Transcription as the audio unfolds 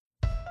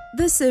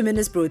This sermon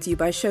is brought to you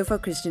by Shofar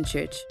Christian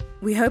Church.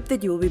 We hope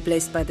that you will be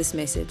blessed by this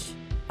message.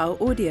 Our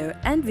audio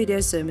and video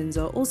sermons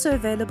are also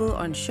available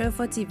on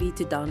Shofar TV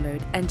to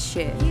download and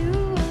share.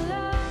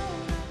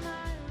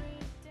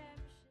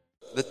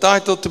 The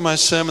title to my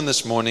sermon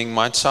this morning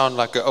might sound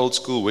like an old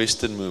school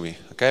Western movie,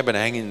 okay, but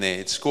hang in there.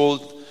 It's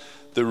called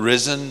The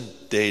Risen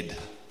Dead.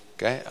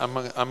 Okay,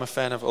 I'm a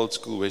fan of old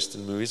school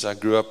Western movies. I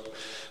grew up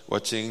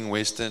watching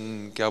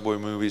Western cowboy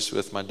movies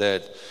with my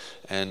dad,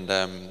 and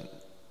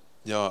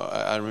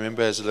I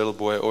remember as a little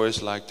boy I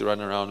always liked to run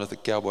around with a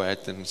cowboy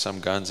hat and some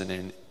guns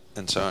and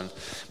so on.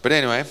 But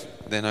anyway,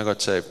 then I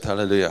got saved.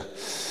 Hallelujah.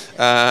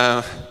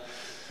 Now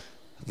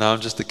I'm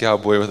just a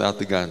cowboy without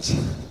the guns.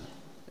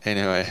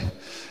 Anyway.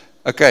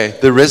 Okay,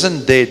 the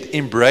risen dead,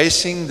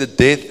 embracing the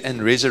death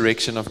and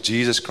resurrection of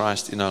Jesus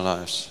Christ in our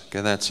lives.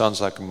 Okay, that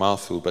sounds like a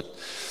mouthful, but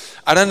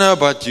I don't know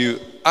about you.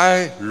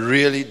 I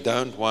really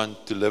don't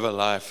want to live a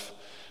life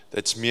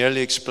that's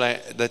merely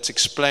that's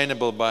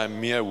explainable by a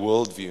mere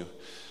worldview.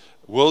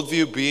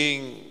 Worldview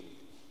being,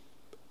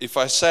 if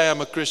I say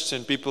I'm a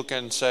Christian, people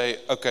can say,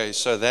 okay,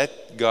 so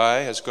that guy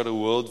has got a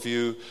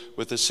worldview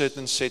with a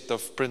certain set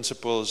of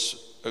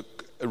principles,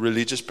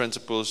 religious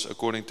principles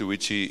according to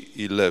which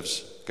he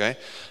lives. Okay.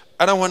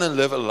 I don't want to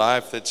live a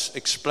life that's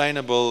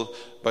explainable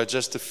by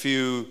just a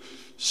few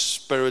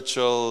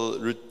spiritual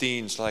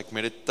routines like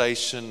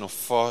meditation or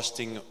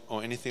fasting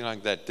or anything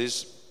like that.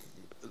 There's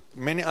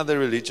many other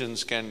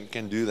religions can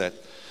do that.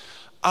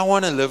 I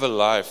want to live a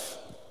life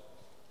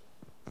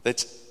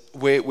that's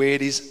where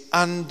it is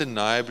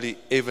undeniably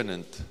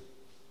evident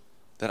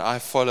that I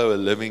follow a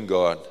living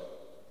God.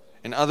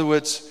 In other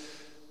words,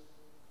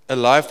 a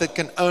life that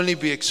can only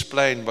be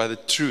explained by the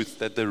truth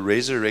that the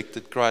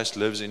resurrected Christ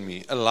lives in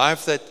me. A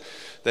life that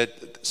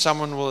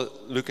someone will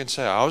look and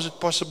say, how is it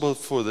possible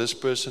for this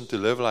person to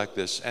live like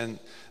this? And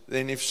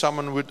then if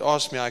someone would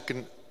ask me, I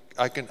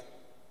can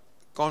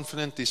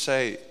confidently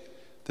say,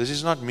 this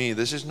is not me,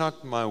 this is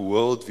not my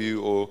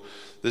worldview, or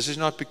this is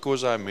not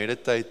because I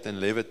meditate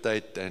and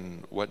levitate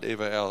and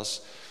whatever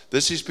else.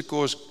 This is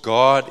because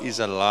God is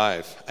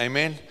alive.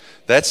 Amen?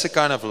 That's the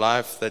kind of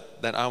life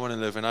that I want to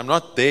live. And I'm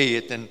not there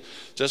yet. And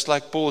just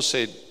like Paul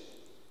said,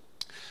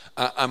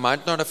 I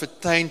might not have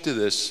attained to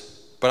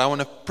this, but I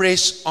want to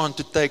press on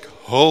to take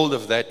hold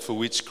of that for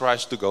which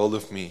Christ took hold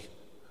of me.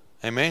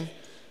 Amen?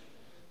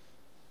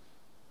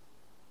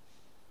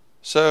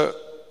 So,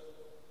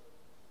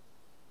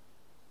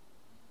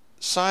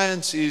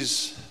 science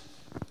is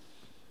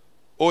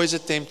always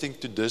attempting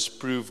to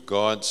disprove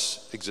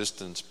God's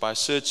existence by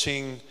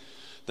searching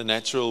the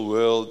natural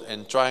world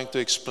and trying to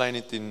explain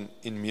it in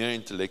mere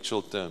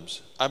intellectual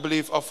terms. I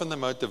believe often the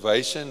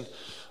motivation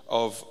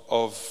of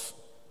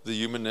the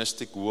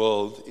humanistic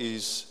world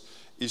is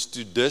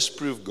to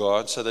disprove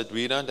God so that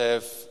we don't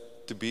have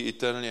to be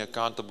eternally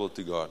accountable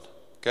to God.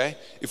 Okay?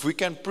 If we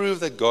can prove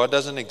that God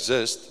doesn't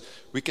exist,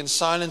 we can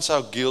silence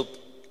our guilt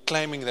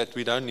claiming that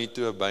we don't need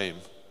to obey Him.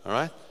 All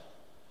right?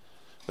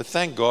 But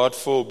thank God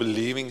for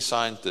believing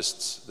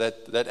scientists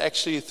that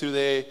actually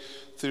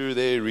through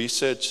their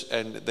research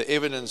and the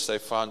evidence they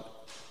found,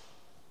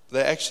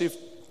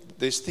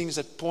 there's things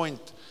that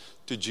point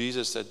to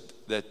Jesus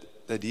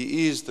that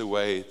He is the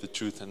way, the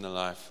truth, and the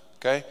life.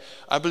 Okay?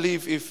 I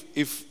believe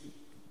if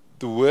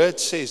the word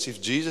says,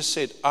 if Jesus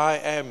said, I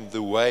am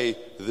the way,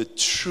 the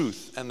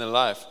truth, and the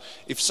life,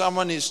 if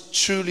someone is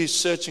truly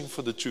searching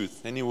for the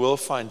truth, then he will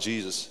find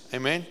Jesus.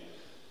 Amen?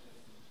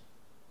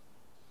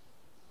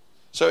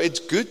 So it's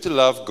good to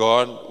love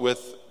God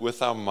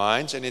with our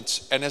minds, and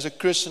as a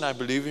Christian, I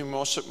believe we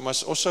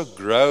must also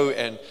grow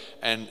and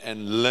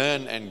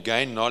learn and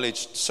gain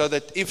knowledge, so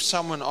that if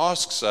someone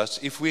asks us,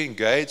 if we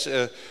engage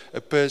a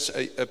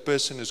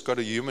person who's got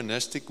a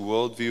humanistic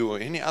worldview or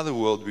any other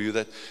worldview,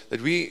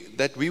 that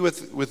we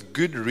with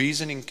good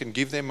reasoning can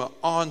give them an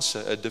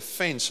answer, a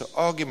defense, an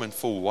argument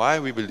for why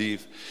we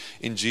believe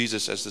in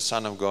Jesus as the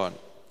Son of God.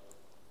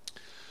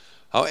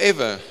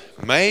 However,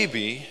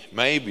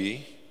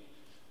 maybe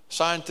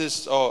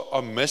scientists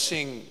are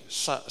missing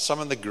some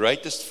of the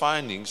greatest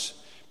findings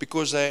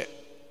because they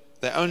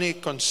only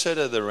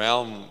consider the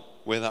realm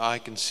where the eye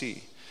can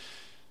see.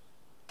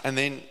 And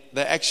then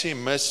they actually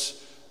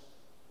miss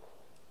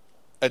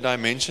a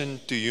dimension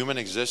to human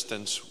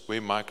existence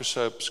where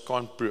microscopes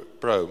can't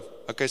probe.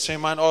 Okay, so you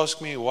might ask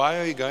me, why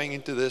are you going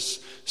into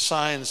this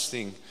science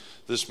thing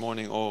this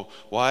morning? Or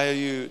why are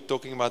you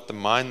talking about the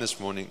mind this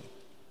morning?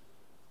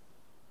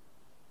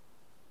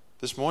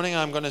 This morning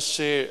I'm going to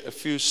share a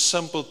few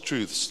simple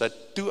truths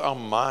that to our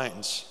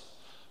minds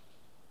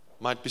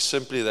might be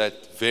simply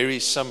that, very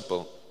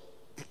simple.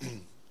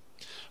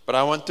 But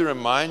I want to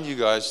remind you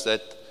guys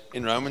that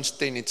in Romans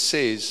 10 it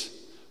says,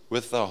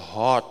 with the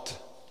heart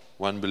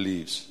one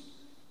believes.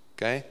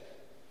 Okay?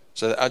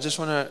 So I just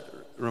want to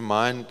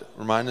remind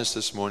us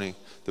this morning,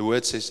 the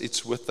word says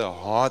it's with the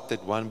heart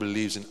that one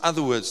believes. In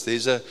other words,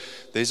 there's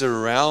a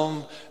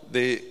realm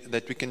there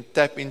that we can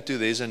tap into.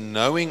 There's a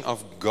knowing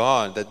of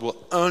God that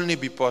will only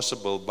be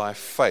possible by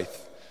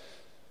faith.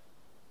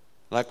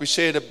 Like we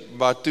said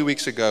about 2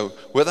 weeks ago,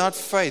 without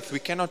faith, we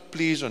cannot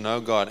please or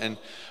know God. And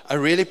I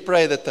really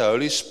pray that the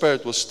Holy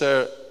Spirit will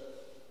stir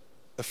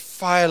a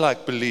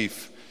fire-like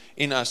belief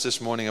in us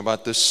this morning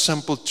about this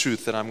simple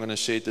truth that I'm going to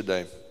share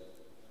today.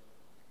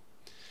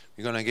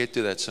 We're going to get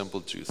to that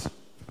simple truth.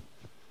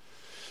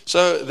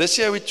 So this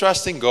year we're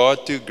trusting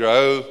God to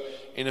grow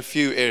in a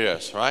few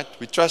areas, right?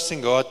 We're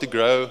trusting God to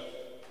grow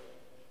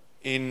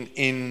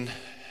in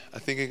I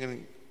think I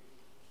can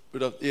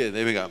put up, yeah,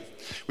 there we go.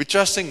 We're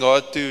trusting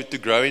God to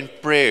grow in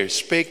prayer,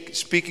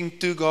 speaking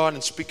to God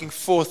and speaking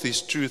forth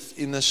His truth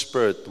in the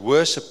Spirit,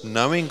 worship,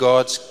 knowing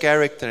God's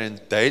character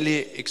and daily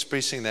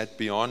expressing that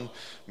beyond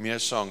mere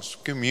songs,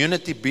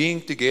 community,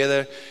 being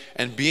together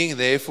and being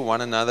there for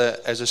one another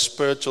as a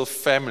spiritual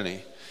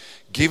family,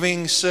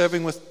 giving,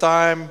 serving with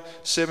time,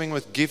 serving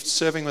with gifts,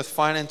 serving with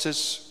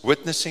finances,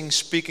 witnessing,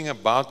 speaking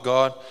about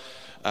God,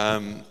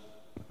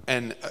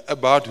 and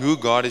about who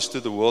God is to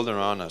the world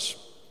around us.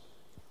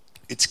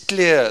 It's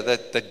clear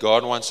that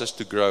God wants us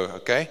to grow,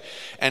 okay?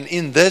 And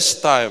in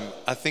this time,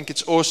 I think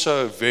it's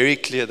also very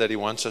clear that He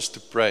wants us to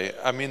pray.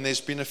 I mean,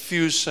 there's been a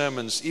few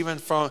sermons, even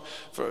from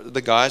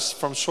the guys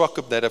from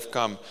Swakop that have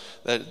come,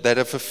 that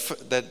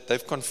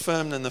they've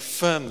confirmed and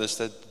affirmed this,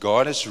 that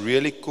God is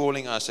really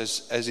calling us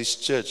as His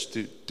church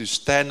to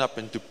stand up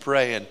and to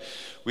pray. And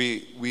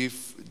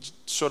we've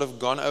sort of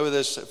gone over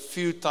this a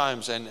few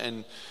times,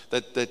 and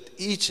that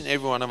each and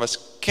every one of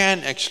us can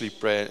actually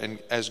pray, and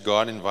as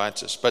God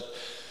invites us. But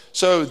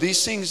so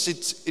these things,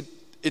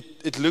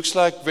 it looks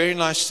like very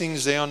nice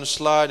things there on the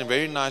slide and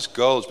very nice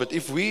goals. But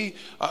if we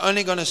are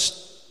only going to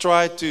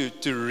try to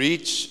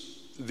reach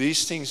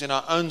these things in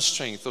our own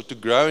strength, or to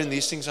grow in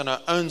these things on our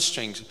own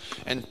strength,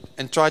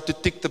 and try to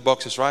tick the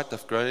boxes, right?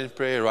 I've grown in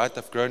prayer, right?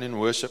 I've grown in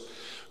worship.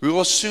 We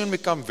will soon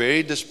become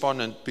very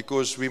despondent,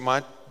 because we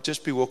might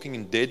just be walking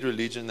in dead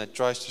religion that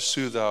tries to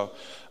soothe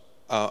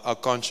our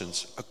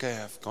conscience. Okay,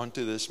 I've gone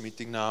to this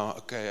meeting now.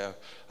 Okay,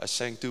 I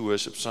sang 2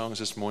 worship songs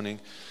this morning.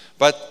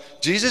 But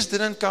Jesus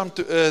didn't come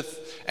to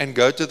earth and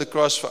go to the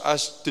cross for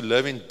us to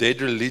live in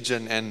dead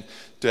religion and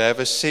to have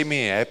a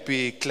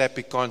semi-happy,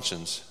 clappy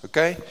conscience.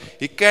 Okay?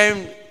 He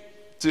came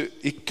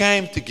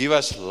to give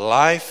us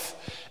life,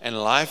 and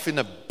life in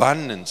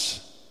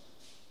abundance.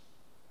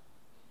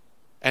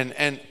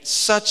 And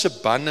such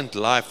abundant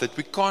life that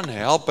we can't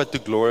help but to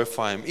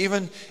glorify Him.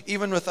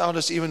 Even without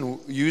us even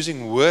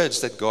using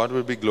words, that God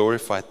will be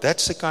glorified.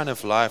 That's the kind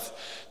of life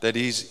that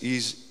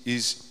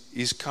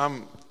He's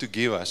come to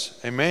give us.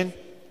 Amen?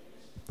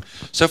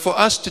 So for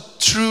us to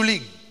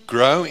truly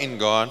grow in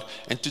God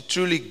and to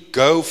truly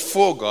go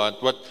for God,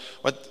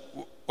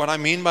 what I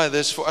mean by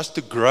this, for us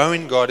to grow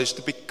in God, is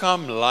to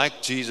become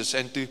like Jesus,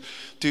 and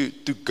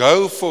to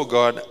go for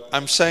God.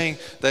 I'm saying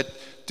that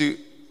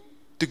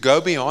to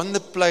go beyond the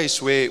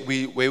place where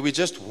we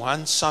just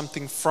want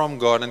something from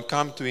God and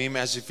come to Him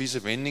as if He's a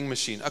vending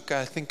machine.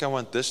 Okay, I think I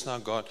want this now,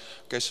 God.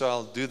 Okay, so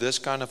I'll do this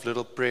kind of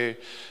little prayer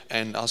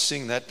and I'll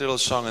sing that little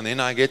song, and then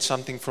I get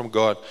something from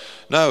God.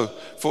 No,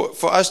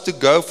 for us to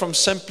go from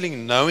simply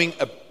knowing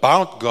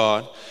about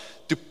God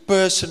to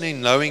personally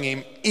knowing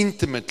Him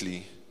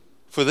intimately,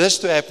 for this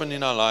to happen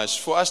in our lives,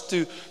 for us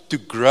to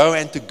grow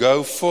and to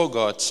go for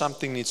God,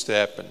 something needs to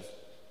happen.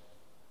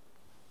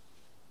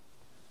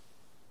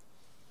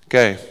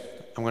 Okay,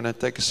 I'm going to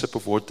take a sip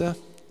of water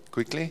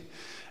quickly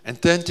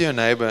and turn to your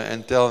neighbor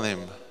and tell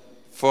them,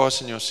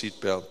 fasten your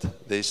seatbelt.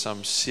 There's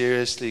some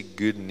seriously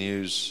good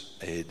news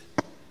ahead.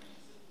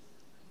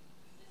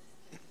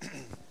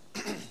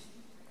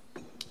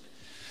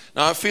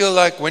 Now I feel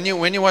like when you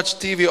watch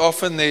TV,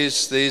 often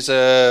there's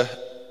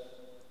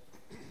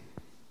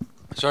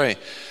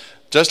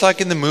just like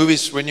in the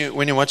movies, when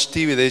you watch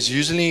TV, there's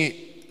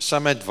usually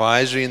some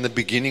advisory in the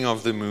beginning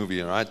of the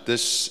movie, right?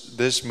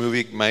 This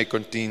movie may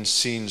contain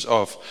scenes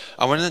of.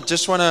 I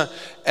just want to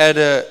add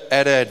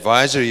an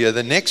advisory here.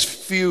 The next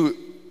few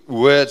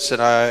words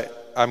that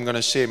I'm going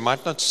to share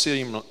might not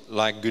seem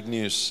like good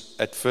news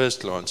at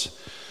first glance,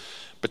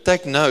 but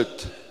take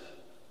note.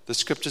 The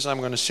scriptures I'm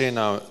going to share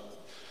now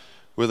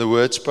were the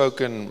words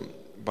spoken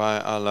by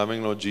our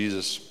loving Lord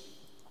Jesus.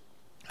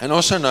 And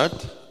also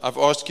note, I've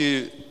asked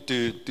you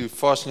to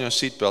fasten your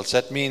seatbelts.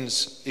 That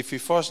means if you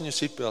fasten your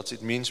seatbelts,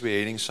 it means we're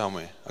heading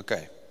somewhere.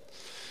 Okay.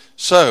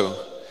 So,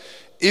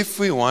 if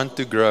we want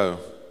to grow,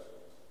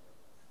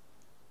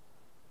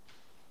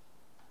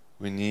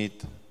 we need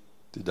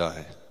to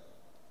die.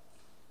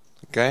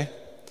 Okay?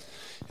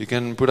 You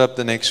can put up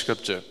the next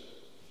scripture,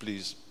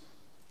 please.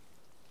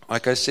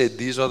 Like I said,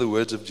 these are the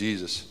words of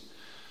Jesus.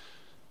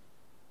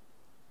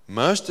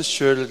 Most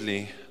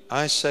assuredly,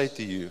 I say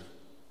to you,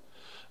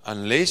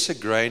 unless a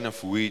grain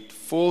of wheat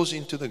falls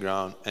into the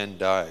ground and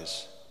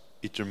dies,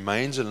 it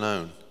remains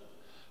alone.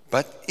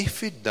 But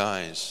if it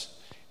dies,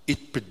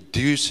 it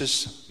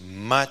produces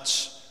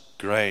much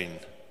grain.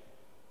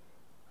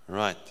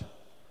 Right.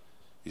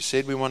 You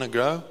said we want to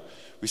grow.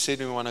 We said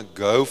we want to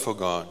go for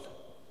God.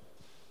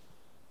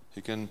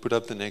 You can put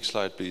up the next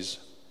slide, please.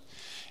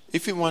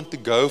 If we want to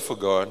go for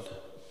God,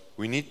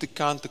 we need to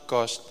count the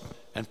cost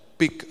and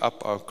pick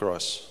up our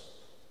cross.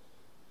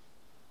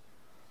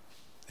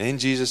 Then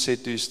Jesus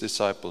said to his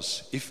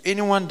disciples, if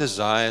anyone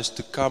desires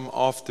to come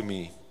after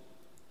me,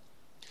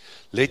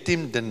 let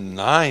him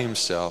deny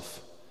himself,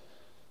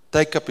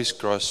 take up his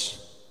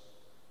cross,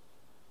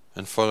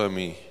 and follow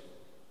me.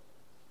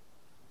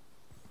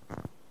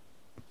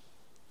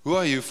 Who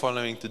are you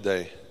following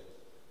today?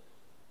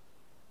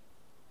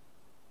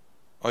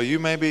 Are you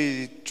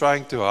maybe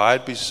trying to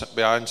hide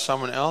behind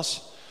someone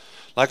else?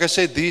 Like I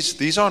said,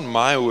 these aren't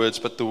my words,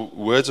 but the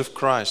words of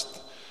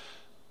Christ.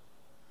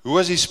 Who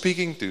was he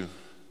speaking to?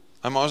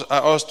 I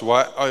asked,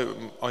 why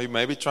are you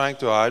maybe trying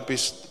to hide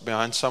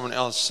behind someone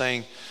else,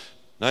 saying,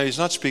 no, he's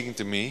not speaking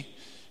to me.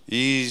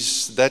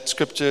 That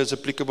scripture is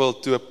applicable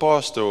to a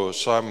pastor or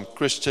some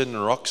Christian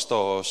rock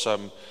star or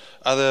some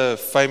other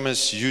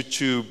famous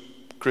YouTube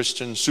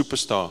Christian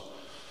superstar.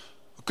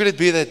 Could it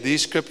be that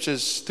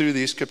through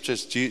these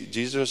scriptures,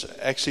 Jesus was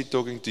actually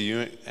talking to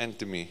you and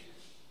to me?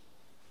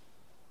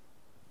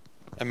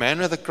 A man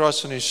with a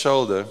cross on his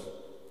shoulder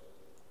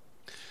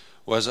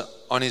was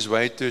on his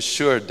way to a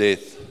sure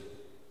death.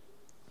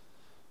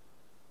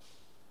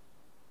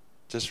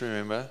 Just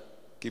remember,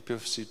 keep your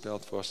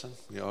seatbelt fastened.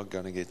 We are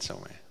going to get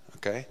somewhere,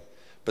 okay?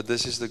 But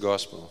this is the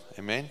gospel,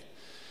 amen?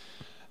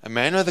 A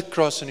man with a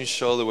cross on his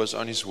shoulder was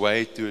on his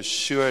way to a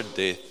sure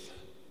death.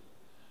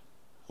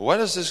 What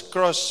does this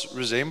cross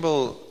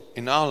resemble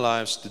in our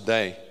lives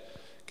today?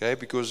 Okay,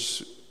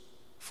 because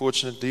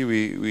fortunately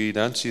we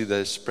don't see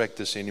this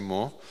practice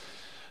anymore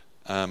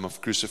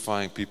of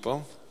crucifying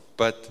people.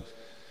 But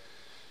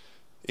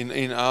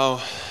in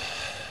our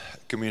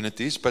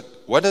communities, but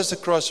what does the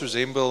cross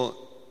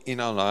resemble in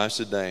our lives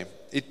today?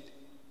 It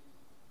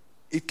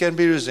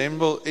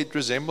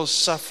resembles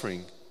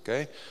suffering.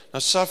 Okay, now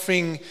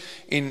suffering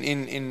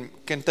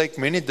can take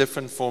many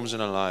different forms in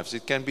our lives.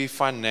 It can be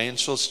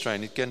financial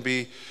strain. It can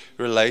be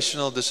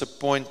relational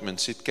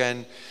disappointments. It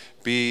can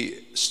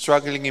be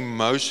struggling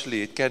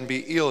emotionally. It can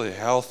be ill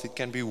health. It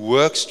can be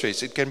work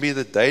stress. It can be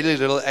the daily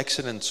little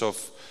accidents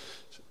of,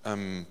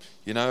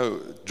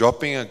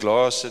 dropping a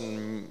glass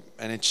and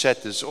it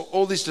shatters.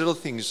 All these little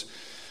things.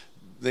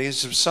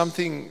 There's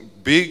something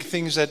big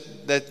things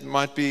that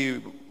might be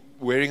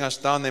wearing us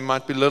down. There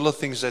might be little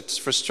things that's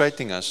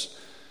frustrating us.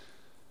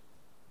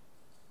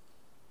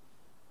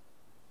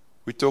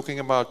 We're talking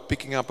about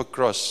picking up a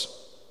cross.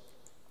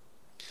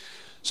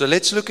 So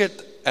let's look at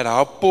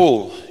how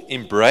Paul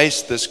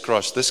embraced this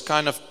cross, this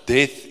kind of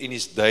death in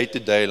his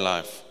day-to-day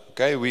life.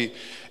 Okay, we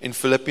in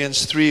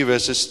Philippians 3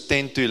 verses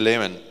 10 to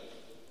 11.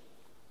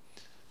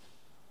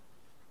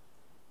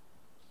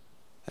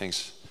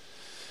 Thanks.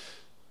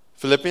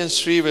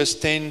 Philippians 3 verse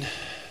 10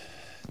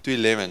 to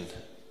 11.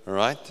 All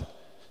right?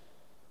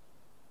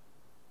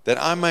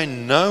 That I may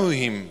know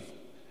him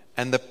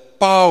and the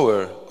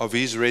power of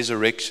his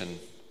resurrection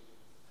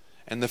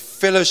and the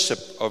fellowship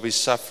of his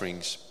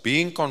sufferings,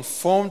 being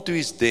conformed to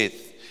his death,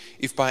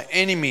 if by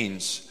any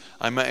means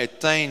I may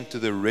attain to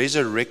the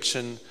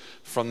resurrection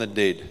from the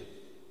dead.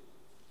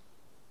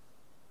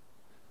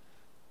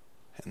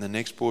 And the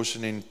next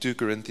portion in 2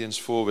 Corinthians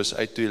 4 verse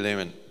 8 to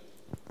 11.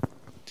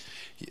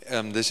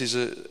 This is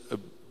a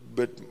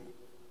bit,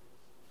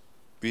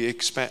 we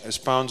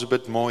expounds a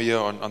bit more here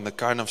on the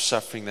kind of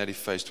suffering that he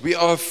faced. We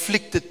are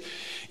afflicted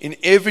in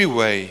every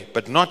way,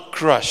 but not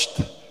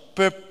crushed.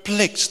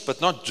 Perplexed,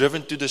 but not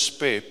driven to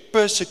despair.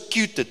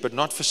 Persecuted, but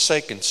not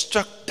forsaken.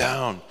 Struck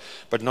down,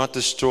 but not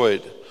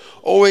destroyed.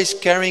 Always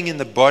carrying in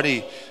the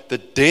body the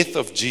death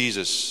of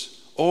Jesus.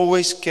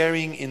 Always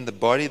carrying in the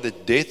body the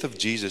death of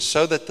Jesus,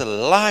 so that the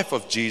life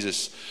of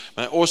Jesus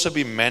may also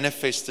be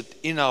manifested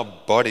in our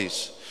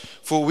bodies.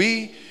 For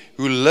we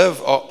who live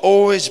are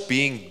always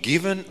being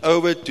given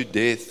over to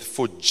death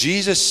for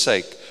Jesus'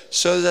 sake,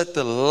 so that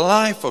the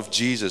life of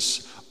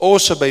Jesus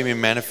also may be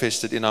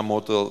manifested in our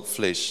mortal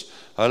flesh.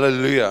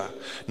 Hallelujah.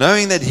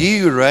 Knowing that he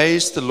who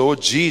raised the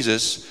Lord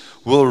Jesus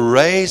will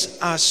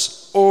raise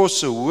us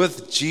also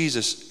with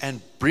Jesus and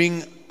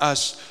bring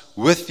us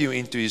with you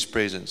into his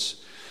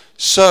presence.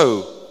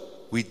 So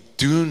we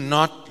do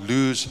not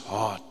lose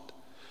heart.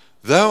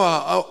 Though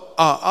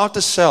our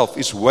outer self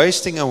is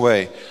wasting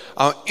away,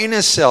 our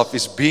inner self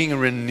is being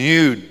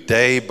renewed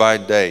day by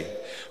day.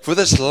 For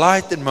this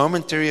light and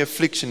momentary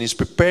affliction is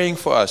preparing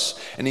for us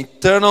an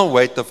eternal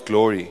weight of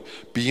glory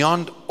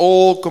beyond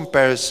all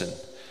comparison,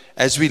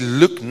 as we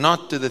look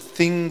not to the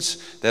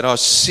things that are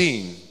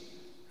seen.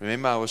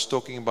 Remember, I was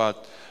talking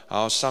about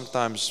how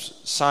sometimes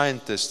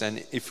scientists,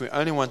 and if we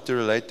only want to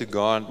relate to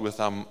God with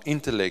our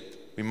intellect,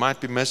 we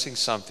might be missing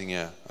something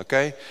here,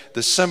 okay?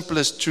 The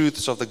simplest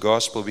truths of the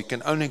gospel, we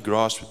can only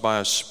grasp it by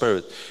our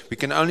spirit. We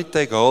can only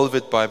take hold of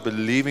it by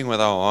believing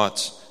with our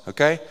hearts,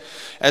 okay?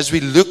 As we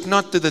look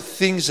not to the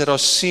things that are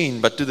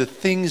seen, but to the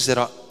things that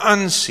are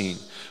unseen.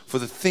 For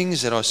the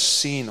things that are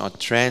seen are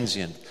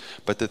transient,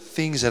 but the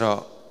things that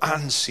are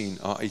unseen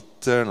are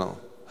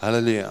eternal.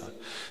 Hallelujah.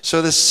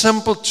 So the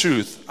simple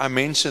truth I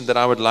mentioned that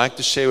I would like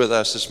to share with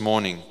us this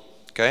morning,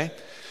 okay?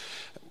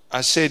 I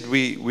said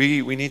we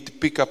need to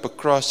pick up a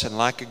cross, and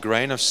like a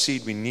grain of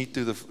seed we need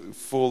to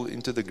fall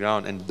into the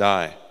ground and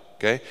die.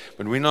 Okay?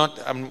 But I'm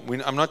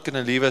not going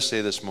to leave us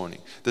there this morning.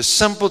 The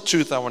simple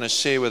truth I want to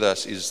share with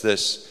us is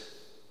this.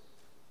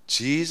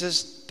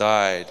 Jesus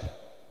died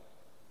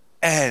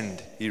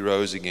and He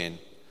rose again.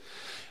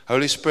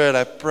 Holy Spirit,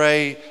 I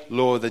pray,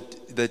 Lord,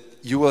 that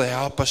You will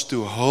help us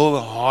to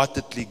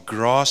wholeheartedly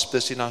grasp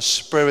this in our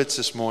spirits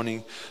this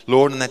morning,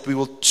 Lord, and that we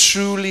will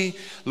truly,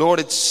 Lord,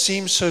 it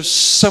seems so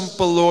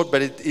simple, Lord,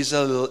 but it is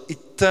an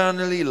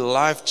eternally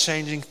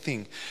life-changing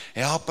thing.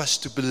 Help us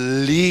to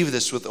believe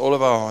this with all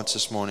of our hearts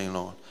this morning,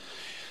 Lord.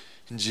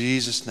 In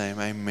Jesus' name,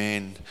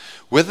 amen.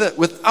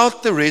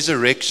 Without the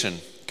resurrection,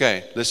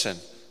 okay, listen.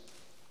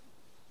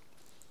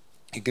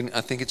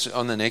 I think it's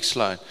on the next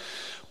slide.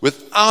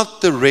 Without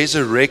the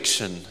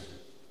resurrection,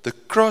 the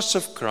cross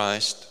of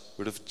Christ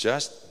would have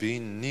just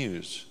been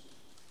news.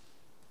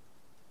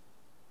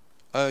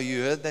 Oh,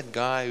 you heard that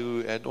guy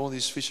who had all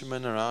these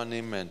fishermen around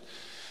him, and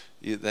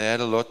they had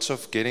a lot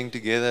of getting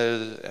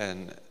together,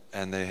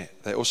 and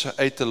they also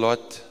ate a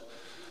lot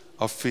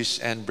of fish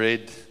and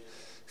bread.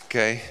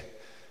 Okay,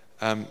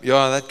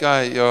 that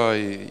guy,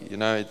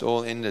 it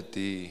all ended.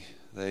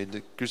 They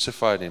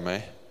crucified him,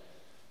 eh?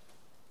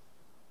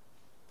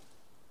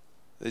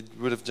 It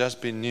would have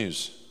just been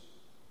news.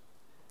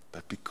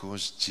 But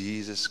because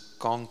Jesus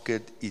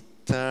conquered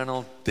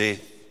eternal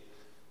death,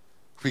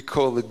 we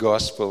call the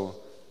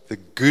gospel the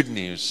good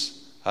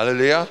news.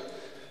 Hallelujah.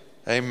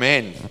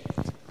 Amen.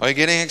 Are you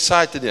getting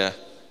excited here?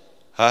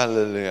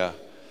 Hallelujah.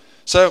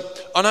 So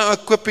on our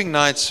equipping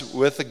nights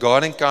with the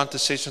God Encounter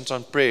sessions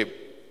on prayer,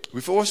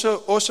 we've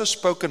also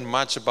spoken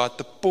much about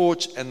the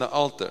porch and the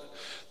altar.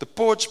 The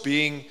porch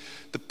being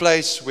the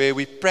place where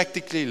we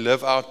practically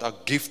live out our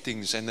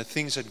giftings and the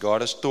things that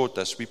God has taught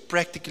us. We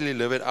practically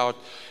live it out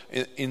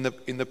in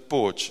the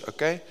porch,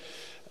 okay?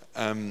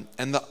 And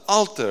the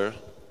altar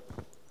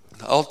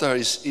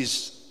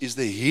is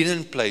the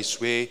hidden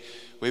place where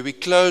we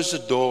close the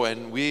door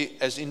and we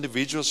as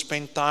individuals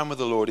spend time with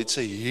the Lord. It's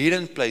a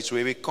hidden place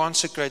where we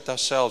consecrate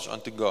ourselves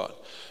unto God.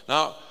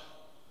 Now,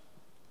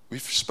 we've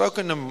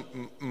spoken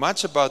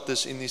much about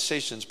this in these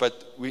sessions,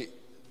 but we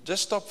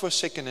just stop for a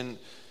second and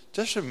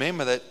just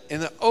remember that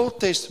in the Old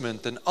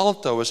Testament, an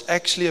altar was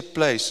actually a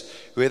place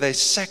where they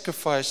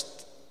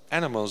sacrificed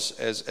animals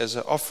as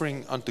an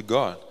offering unto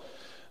God.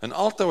 An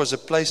altar was a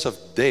place of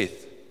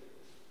death.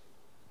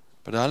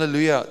 But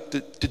hallelujah,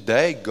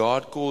 today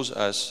God calls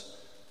us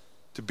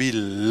to be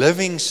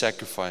living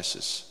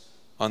sacrifices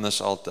on this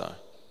altar.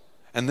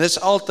 And this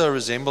altar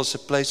resembles a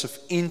place of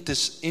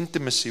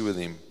intimacy with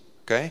Him.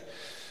 Okay?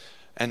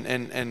 And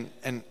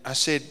I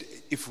said,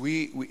 if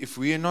we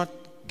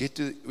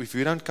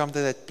don't come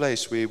to that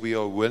place where we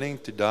are willing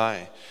to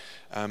die,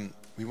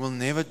 we will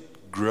never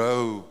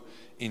grow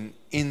in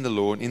the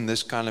Lord in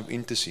this kind of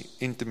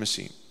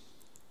intimacy.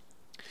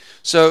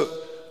 So,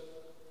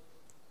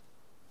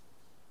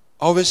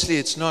 obviously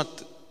it's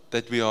not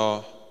that we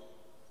are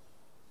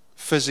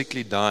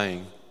physically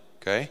dying,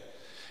 okay?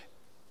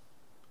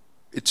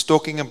 It's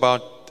talking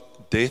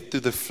about death to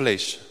the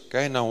flesh.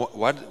 Okay, now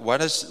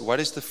what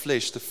is the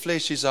flesh? The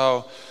flesh is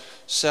our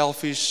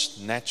selfish,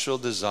 natural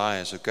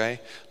desires, okay?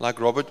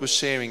 Like Robert was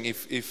sharing,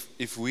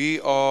 if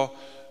we are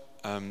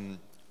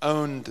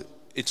owned,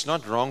 it's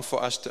not wrong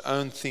for us to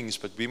own things,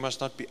 but we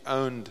must not be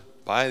owned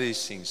by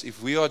these things.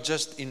 If we are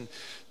just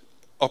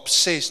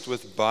obsessed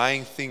with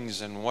buying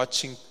things and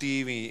watching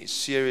TV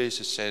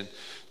series and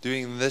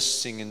doing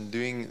this thing and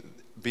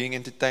being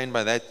entertained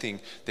by that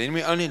thing, then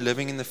we're only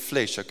living in the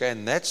flesh, okay?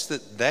 And that's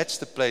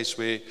the place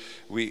where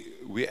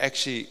we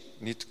actually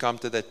need to come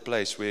to that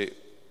place where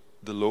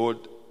the Lord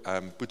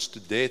puts to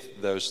death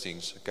those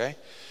things, okay?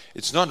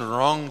 It's not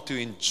wrong to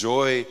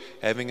enjoy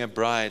having a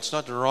bride. It's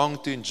not wrong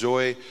to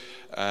enjoy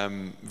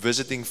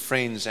visiting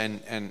friends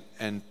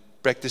and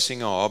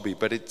practicing a hobby,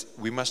 but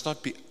we must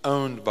not be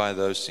owned by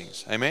those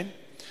things. Amen?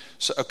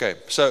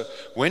 So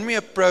when we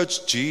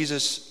approach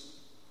Jesus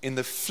in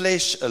the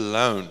flesh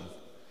alone,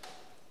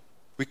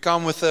 we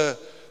come with a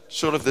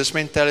sort of this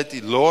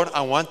mentality, Lord,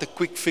 I want a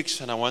quick fix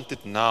and I want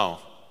it now.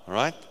 All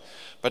right?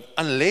 But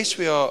unless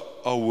we are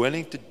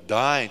willing to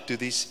die to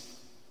these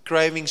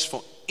cravings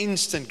for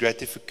instant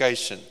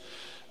gratification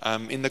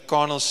in the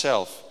carnal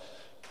self,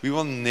 we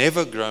will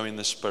never grow in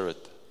the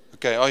Spirit.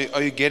 Okay,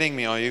 are you getting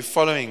me? Are you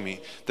following me?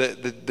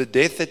 The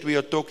death that we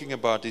are talking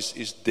about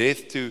is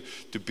death to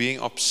being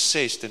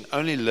obsessed and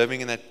only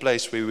living in that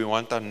place where we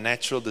want our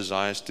natural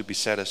desires to be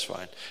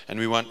satisfied. And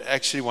we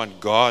actually want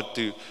God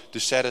to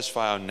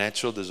satisfy our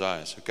natural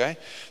desires. Okay?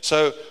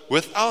 So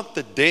without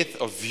the death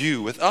of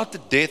you, without the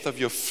death of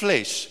your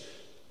flesh,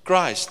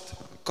 Christ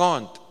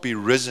can't be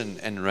risen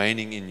and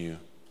reigning in you.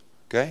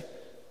 Okay?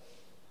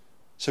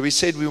 So we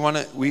said we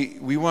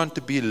want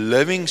to be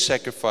living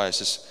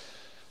sacrifices.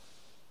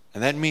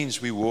 And that means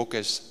we walk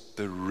as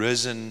the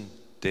risen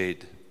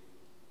dead.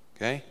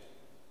 Okay?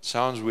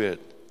 Sounds weird.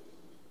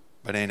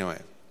 But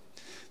anyway.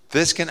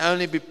 This can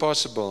only be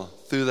possible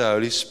through the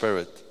Holy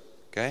Spirit.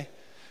 Okay?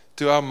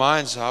 To our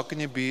minds, how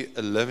can you be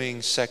a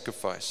living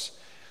sacrifice?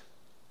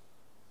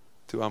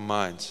 To our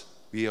minds,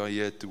 we are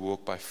here to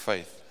walk by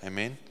faith.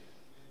 Amen?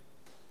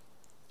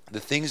 The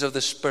things of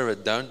the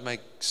Spirit don't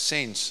make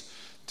sense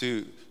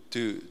to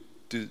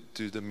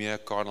the mere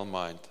carnal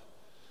mind.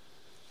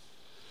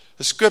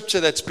 The scripture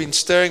that's been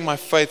stirring my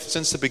faith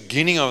since the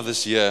beginning of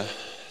this year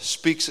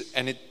speaks,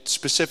 and it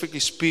specifically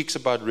speaks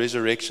about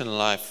resurrection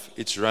life.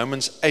 It's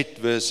Romans 8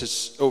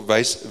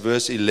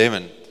 verse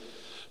 11.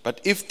 But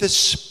if the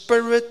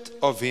Spirit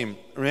of Him,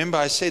 remember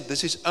I said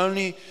this is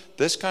only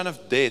this kind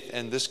of death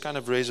and this kind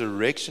of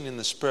resurrection in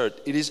the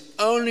Spirit, it is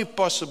only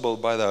possible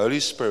by the Holy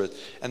Spirit.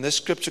 And this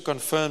scripture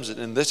confirms it.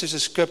 And this is a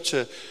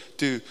scripture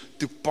to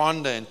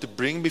ponder and to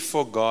bring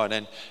before God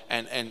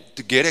and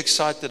to get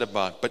excited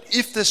about. But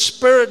if the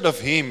Spirit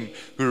of Him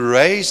who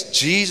raised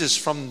Jesus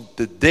from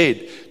the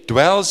dead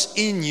dwells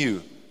in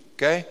you,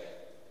 okay?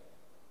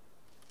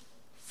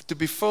 To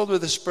be filled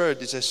with the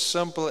Spirit is as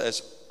simple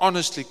as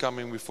honestly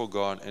coming before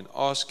God and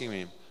asking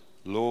Him,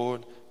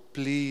 Lord,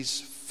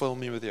 please fill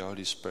me with the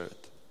Holy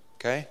Spirit.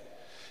 Okay?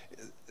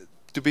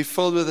 To be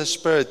filled with the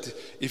Spirit,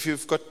 if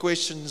you've got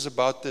questions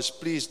about this,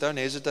 please don't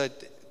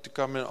hesitate to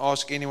come and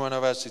ask any one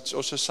of us. It's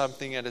also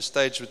something at a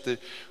stage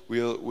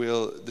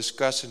we'll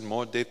discuss in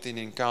more depth in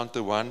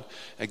Encounter 1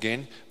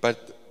 again.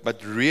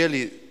 But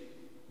really,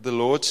 the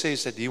Lord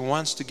says that He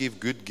wants to give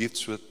good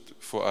gifts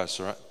for us,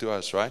 right? To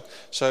us, right?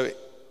 So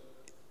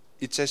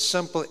it's as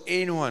simple,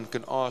 anyone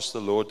can ask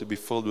the Lord to be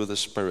filled with the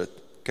Spirit.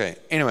 Okay,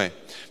 anyway,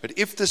 but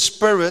if the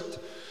Spirit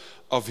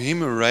of Him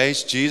who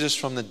raised Jesus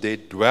from the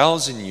dead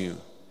dwells in you,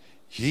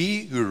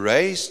 He who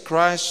raised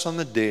Christ from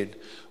the dead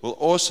will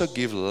also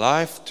give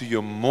life to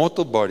your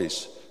mortal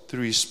bodies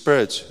through His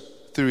Spirit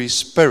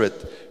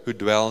who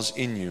dwells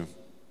in you.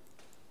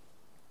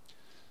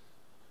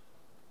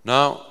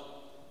 Now,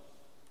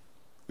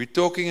 we're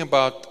talking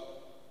about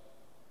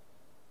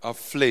our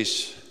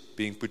flesh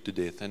being put to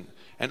death.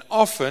 And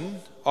often,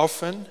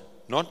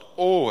 not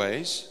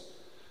always,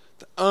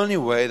 the only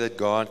way that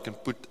God can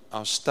put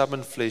our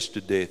stubborn flesh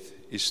to death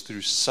is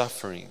through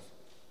suffering.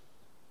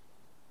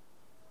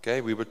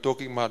 Okay, we were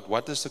talking about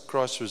what does the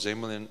cross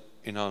resemble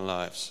in our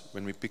lives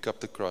when we pick up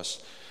the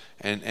cross.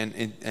 And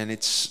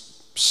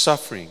it's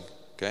suffering.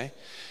 Okay?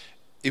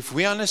 If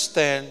we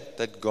understand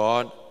that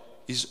God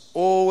is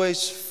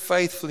always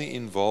faithfully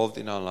involved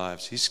in our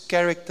lives, His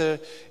character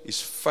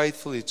is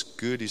faithful, it's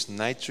good, His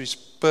nature is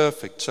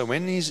perfect. So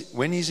when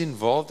he's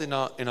involved in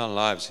our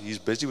lives, He's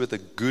busy with a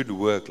good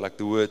work, like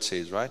the word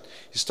says, right?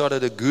 He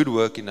started a good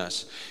work in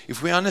us.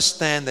 If we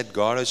understand that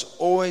God is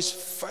always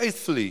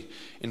faithfully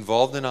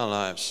involved in our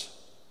lives,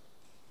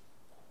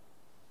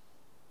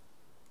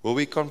 will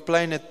we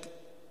complain at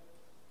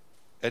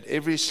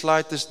every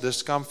slightest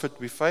discomfort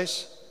we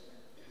face?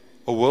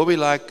 Or will we,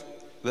 like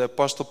the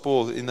Apostle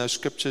Paul in those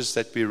scriptures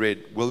that we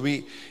read, will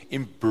we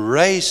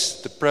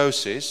embrace the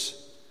process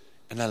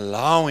and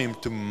allow Him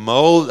to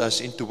mold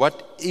us into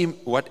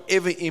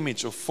whatever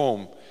image or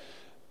form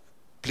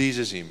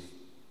pleases Him?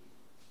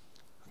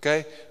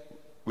 Okay?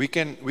 We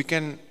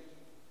can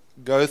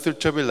go through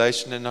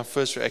tribulation and our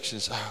first reaction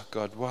is, oh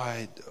God,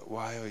 why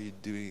are you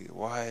doing,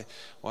 why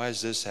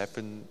has this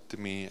happened to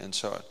me, and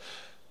so on.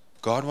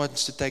 God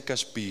wants to take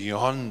us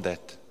beyond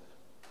that.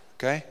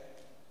 Okay?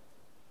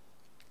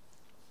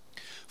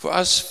 For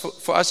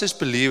us as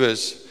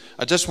believers,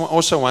 I just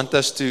also want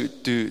us to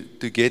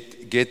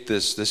get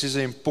this. This is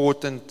an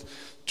important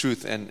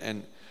truth.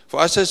 And for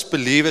us as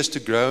believers to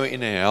grow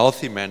in a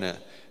healthy manner,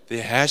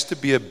 there has to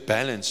be a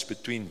balance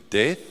between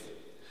death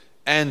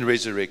and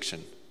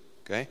resurrection.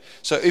 Okay?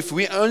 So if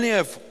we only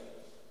have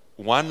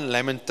one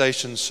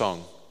lamentation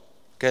song,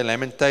 okay,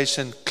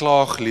 lamentation,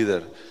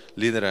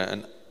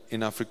 klaagliedere in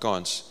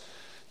Afrikaans,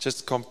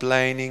 just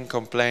complaining,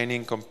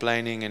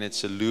 and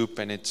it's a loop,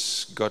 and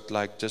it's got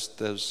like just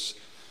those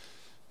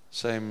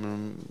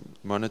same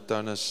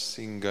monotonous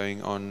thing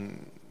going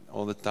on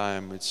all the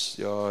time. It's,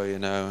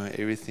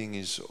 everything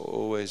is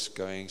always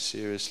going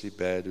seriously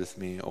bad with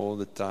me all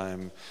the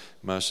time,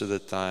 most of the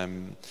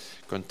time,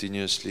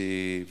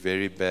 continuously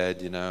very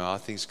bad. How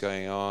things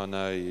going on?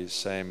 Oh, no, you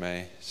same,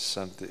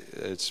 something,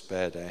 it's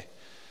bad,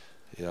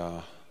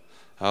 Yeah.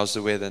 How's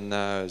the weather?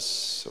 No,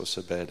 it's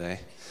also bad,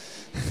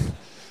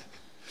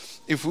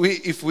 If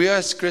we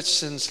as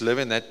Christians live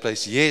in that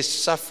place, yes,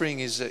 suffering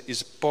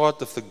is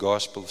part of the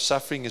gospel.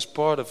 Suffering is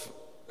part of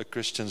a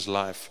Christian's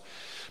life.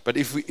 But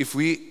if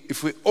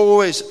we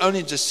always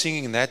only just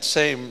singing that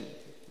same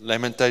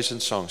lamentation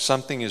song,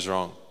 something is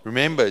wrong.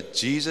 Remember,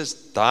 Jesus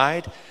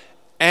died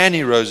and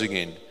He rose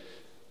again.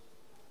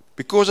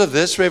 Because of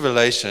this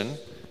revelation,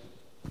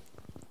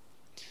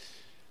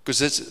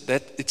 because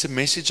it's a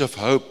message of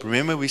hope.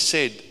 Remember, we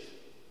said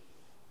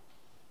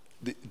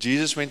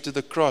Jesus went to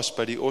the cross,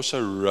 but He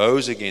also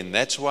rose again.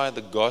 That's why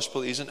the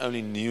gospel isn't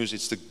only news,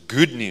 it's the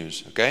good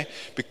news. Okay?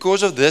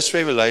 Because of this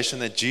revelation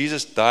that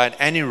Jesus died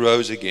and He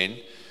rose again,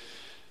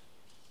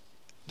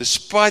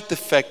 despite the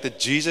fact that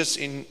Jesus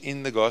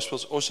in the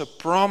Gospels also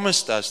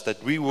promised us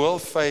that we will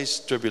face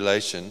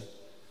tribulation,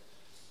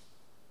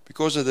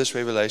 because of this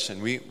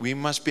revelation, we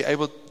must be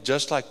able,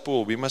 just like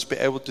Paul, we must be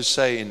able to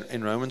say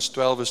in Romans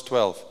 12 verse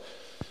 12,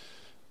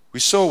 we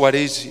saw what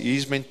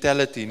his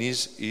mentality and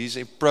his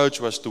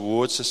approach was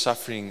towards the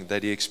suffering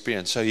that he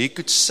experienced. So he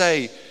could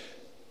say,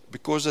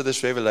 because of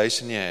this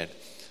revelation he had,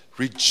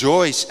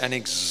 rejoice and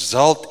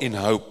exult in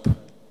hope.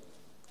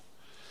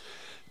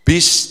 Be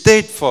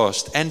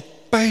steadfast and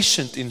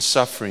patient in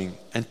suffering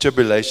and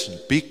tribulation.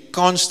 Be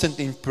constant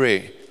in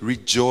prayer.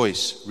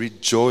 Rejoice,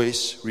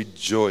 rejoice,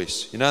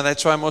 rejoice. You know,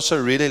 that's why I'm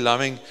also really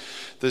loving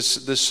the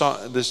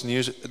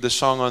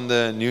song on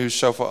the new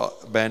Shofar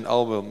Band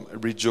album,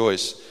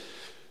 Rejoice.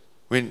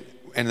 And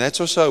that's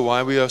also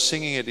why we are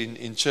singing it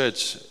in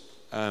church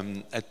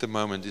at the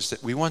moment, is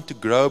that we want to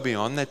grow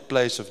beyond that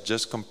place of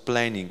just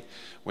complaining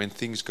when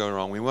things go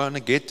wrong. We want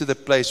to get to the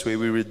place where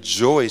we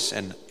rejoice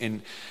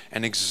and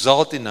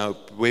exult in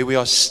hope, where we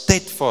are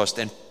steadfast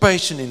and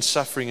patient in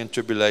suffering and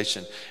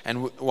tribulation.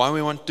 And why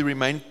we want to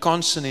remain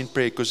constant in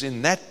prayer, because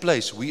in that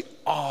place we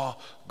are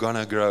going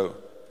to grow.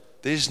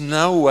 There's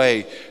no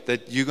way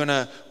that you're going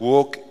to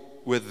walk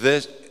with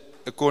this,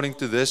 according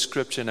to this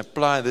scripture, and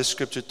apply this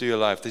scripture to your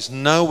life. There's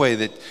no way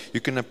that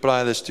you can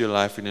apply this to your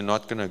life and you're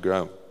not going to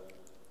grow.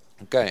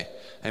 Okay,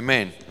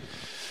 amen.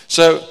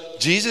 So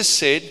Jesus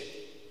said,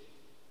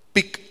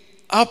 pick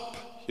up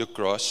your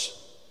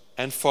cross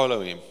and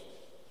follow him.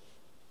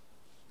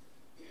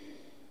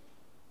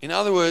 In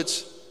other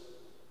words,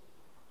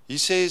 he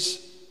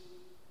says,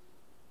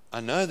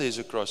 I know there's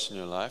a cross in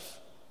your life.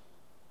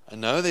 I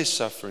know there's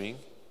suffering.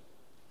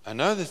 I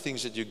know the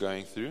things that you're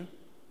going through.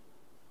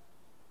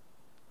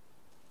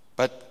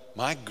 But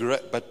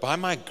by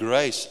my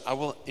grace, I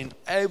will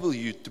enable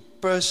you to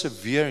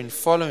persevere in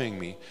following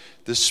me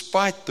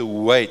despite the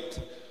weight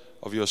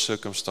of your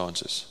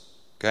circumstances.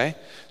 Okay?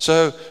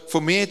 So for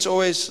me, it's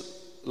always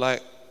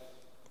like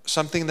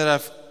something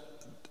that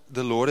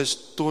the Lord has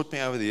taught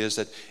me over the years,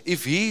 that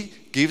if he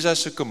gives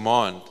us a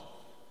command,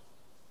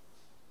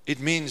 it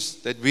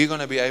means that we're going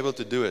to be able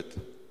to do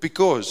it.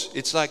 Because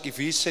it's like if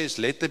he says,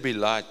 let there be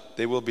light,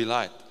 there will be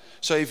light.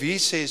 So if he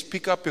says,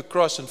 pick up your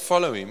cross and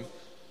follow him,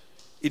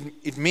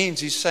 it means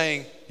he's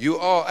saying, you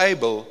are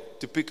able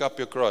to pick up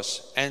your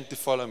cross and to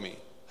follow me.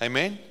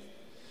 Amen?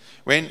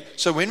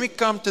 So when we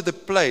come to the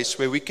place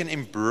where we can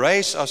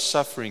embrace our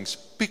sufferings,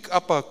 pick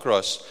up our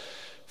cross,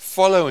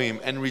 follow him,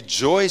 and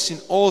rejoice in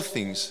all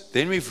things,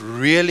 then we've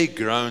really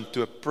grown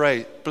to a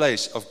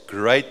place of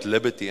great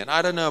liberty. And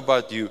I don't know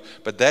about you,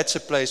 but that's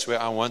a place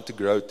where I want to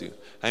grow to.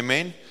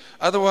 Amen?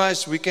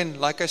 Otherwise, we can,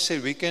 like I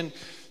said, we can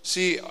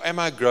see, am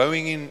I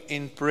growing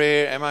in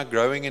prayer? Am I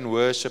growing in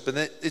worship? And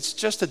it's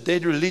just a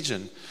dead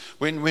religion.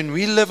 When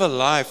we live a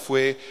life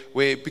where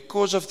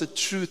because of the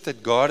truth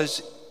that God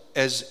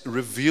has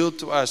revealed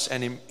to us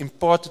and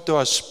imparted to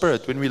our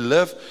spirit, when we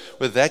live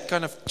with that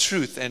kind of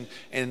truth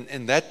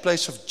and that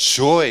place of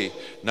joy,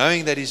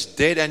 knowing that he's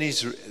dead and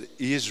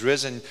he is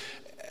risen,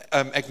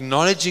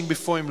 acknowledging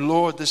before him,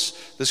 Lord,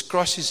 this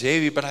cross is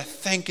heavy, but I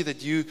thank you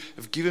that you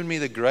have given me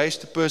the grace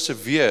to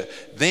persevere,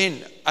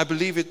 then I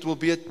believe it will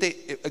be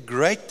a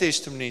great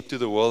testimony to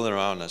the world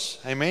around us.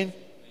 Amen?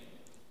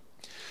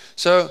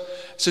 So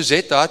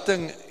Zet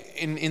Harting,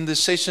 in the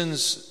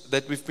sessions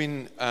that we've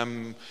been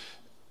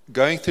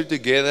going through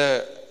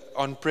together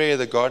on prayer,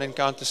 the God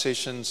Encounter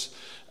sessions,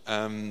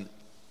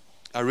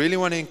 I really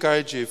want to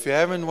encourage you, if you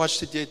haven't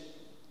watched it yet,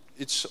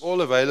 it's all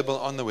available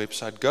on the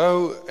website.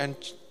 Go and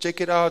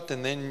check it out,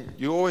 and then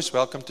you're always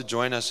welcome to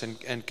join us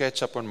and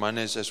catch up on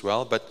Mondays as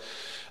well. But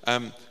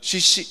she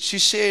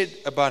said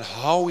about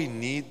how we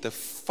need the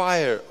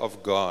fire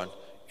of God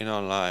in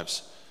our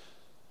lives.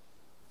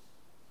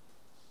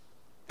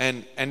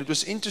 And it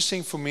was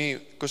interesting for me,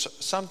 because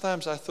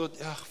sometimes I thought,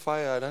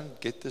 fire, I don't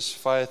get this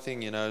fire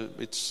thing,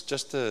 it's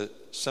just a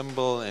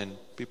symbol and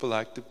people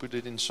like to put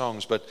it in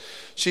songs. But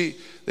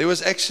there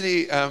was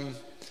actually,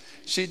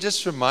 she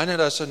just reminded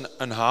us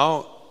on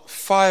how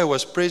fire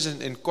was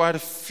present in quite a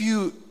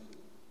few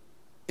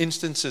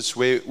instances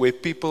where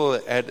people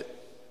had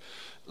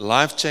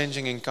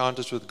life-changing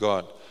encounters with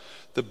God.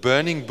 The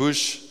burning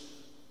bush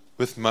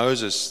with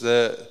Moses,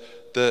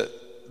 the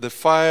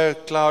fire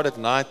cloud at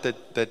night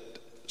that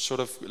sort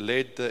of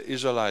led the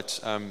Israelites,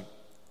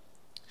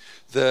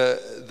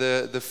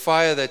 the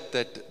fire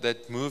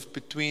that moved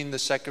between the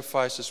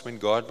sacrifices when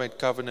God made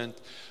covenant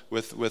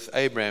with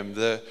Abraham,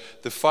 the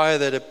fire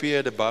that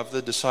appeared above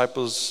the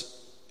disciples'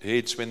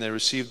 heads when they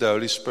received the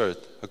Holy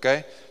Spirit.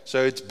 Okay,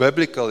 so it's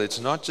biblical. It's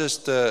not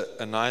just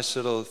a nice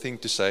little thing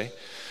to say.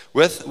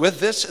 With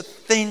this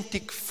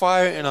authentic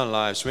fire in our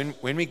lives,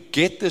 when we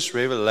get this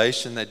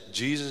revelation that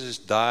Jesus has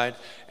died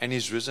and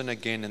he's risen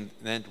again,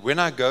 and when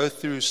I go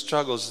through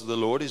struggles, the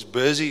Lord is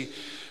busy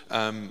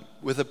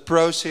with a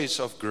process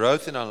of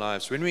growth in our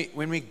lives.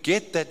 When we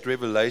get that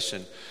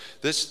revelation,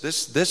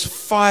 this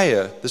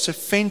fire, this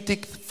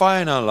authentic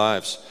fire in our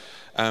lives,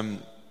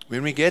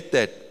 when we get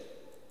that,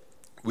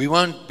 we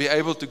won't be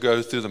able to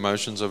go through the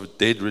motions of a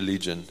dead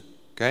religion.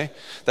 Okay,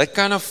 that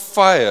kind of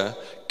fire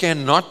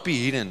cannot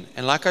be hidden.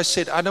 And like I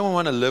said, I don't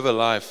want to live a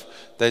life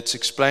that's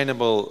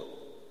explainable.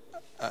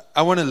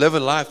 I want to live a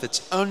life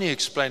that's only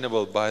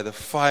explainable by the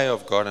fire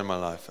of God in my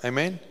life.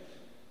 Amen?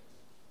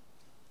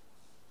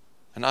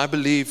 And I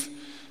believe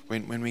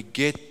when we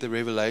get the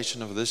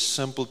revelation of this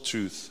simple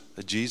truth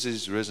that Jesus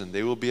is risen,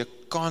 there will be a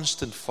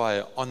constant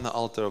fire on the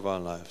altar of our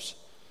lives.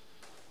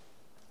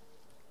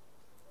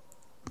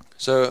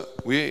 So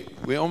we're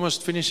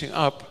almost finishing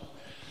up,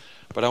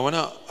 but I want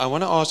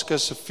to ask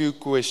us a few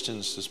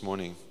questions this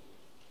morning.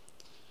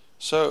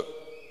 So,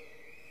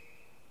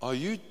 are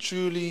you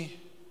truly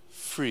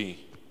free?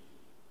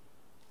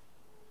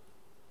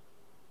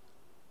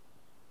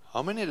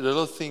 How many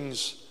little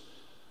things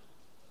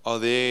are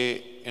there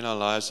in our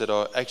lives that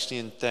are actually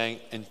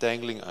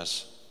entangling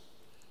us?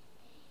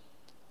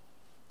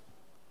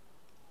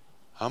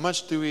 How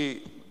much do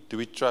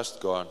we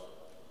trust God?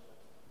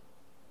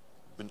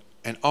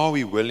 And are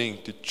we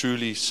willing to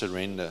truly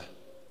surrender?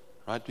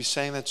 Right? We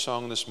sang that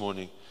song this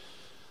morning,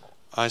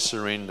 I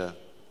surrender.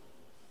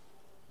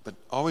 But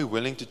are we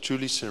willing to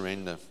truly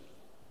surrender?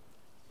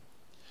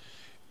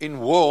 In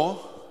war,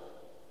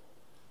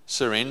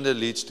 surrender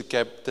leads to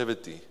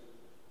captivity.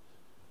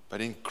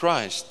 But in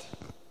Christ,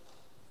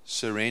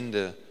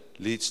 surrender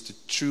leads to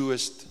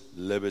truest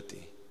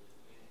liberty.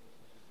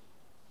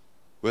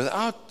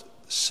 Without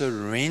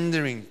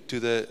surrendering to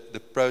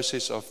the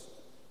process of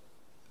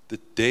the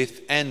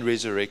death and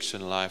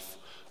resurrection life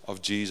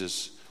of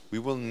Jesus, we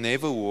will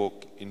never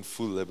walk in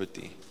full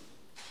liberty.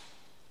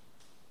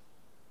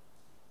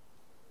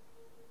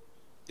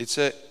 It's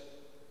a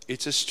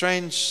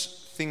strange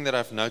thing that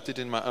I've noted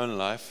in my own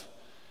life.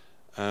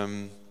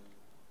 And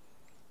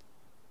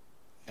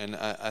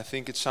I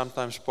think it's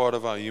sometimes part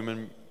of our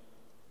human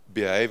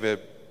behavior.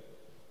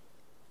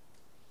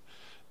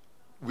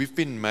 We've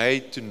been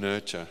made to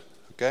nurture,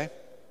 okay?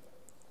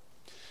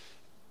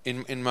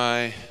 In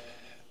my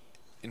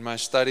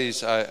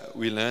studies,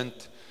 we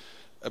learned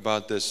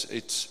about this.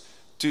 It's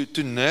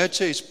to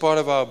nurture is part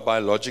of our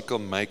biological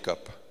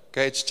makeup.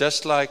 Okay, it's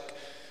just like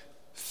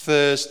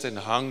thirst and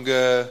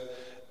hunger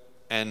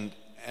and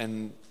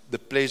the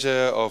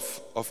pleasure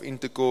of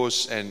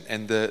intercourse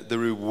and the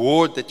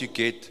reward that you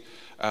get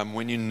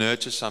when you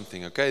nurture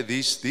something. Okay,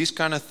 these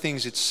kind of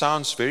things, it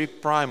sounds very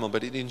primal,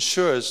 but it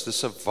ensures the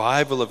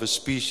survival of a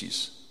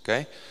species.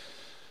 Okay,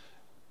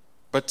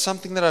 but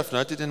something that I've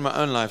noted in my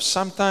own life,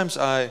 sometimes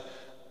I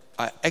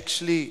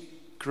actually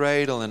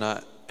cradle and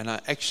I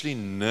actually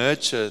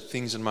nurture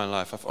things in my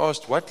life. I've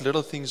asked, what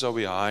little things are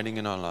we hiding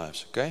in our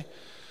lives? Okay,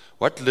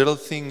 what little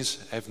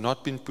things have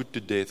not been put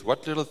to death?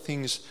 What little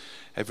things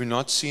have we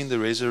not seen the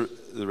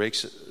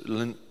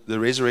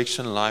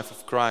resurrection life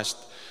of Christ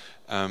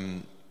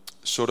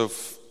sort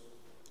of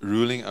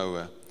ruling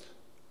over?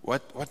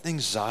 What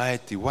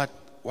anxiety? What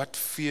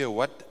fear?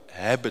 What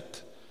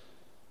habit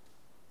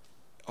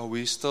are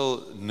we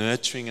still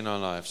nurturing in our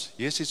lives?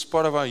 Yes, it's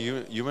part of our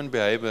human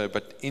behavior,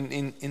 but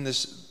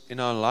in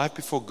our life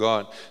before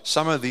God,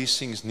 some of these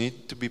things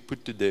need to be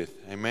put to death.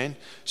 Amen.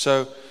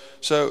 So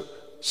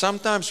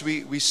sometimes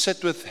we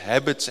sit with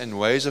habits and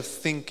ways of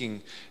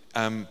thinking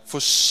for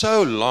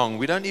so long,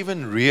 we don't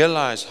even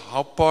realize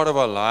how part of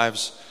our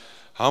lives,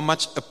 how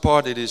much a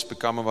part it is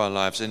become of our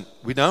lives, and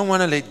we don't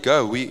want to let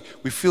go. We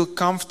feel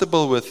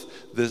comfortable with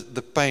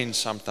the pain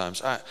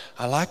sometimes.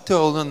 I like to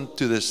hold on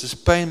to this. This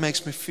pain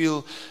makes me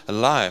feel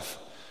alive,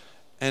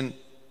 and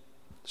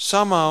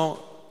somehow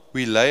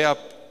we lay up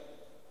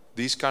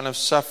these kind of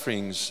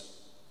sufferings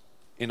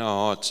in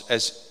our hearts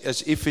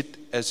as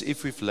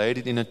if we've laid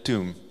it in a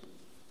tomb.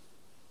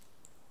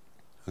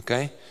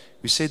 Okay?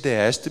 We said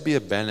there has to be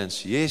a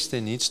balance. Yes,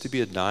 there needs to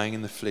be a dying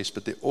in the flesh,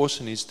 but there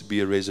also needs to be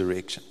a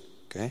resurrection.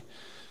 Okay?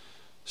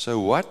 So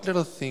what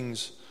little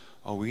things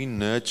are we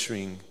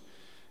nurturing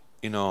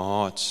in our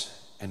hearts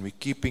and we're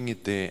keeping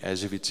it there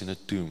as if it's in a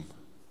tomb?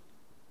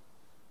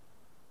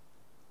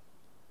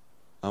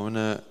 I want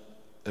to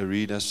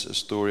read us a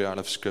story out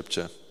of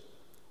Scripture.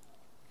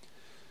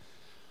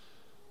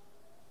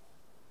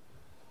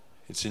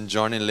 It's in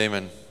John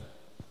 11.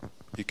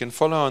 You can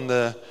follow on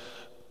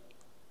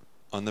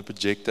the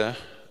projector.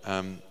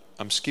 I'm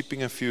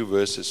skipping a few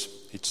verses.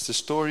 It's the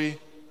story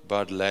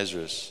about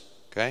Lazarus.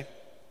 Okay?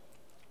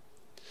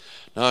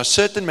 Now a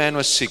certain man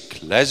was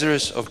sick,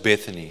 Lazarus of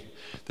Bethany,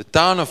 the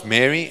town of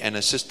Mary and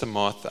her sister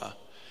Martha.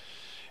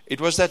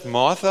 It was that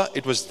Martha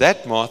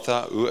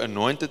who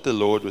anointed the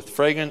Lord with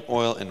fragrant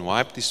oil and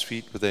wiped his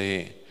feet with her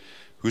hair,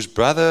 whose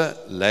brother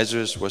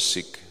Lazarus was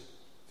sick.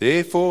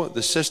 Therefore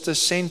the sister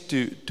sent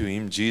to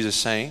him Jesus,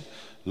 saying,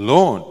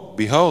 Lord,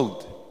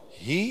 behold,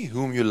 he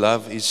whom you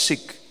love is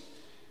sick.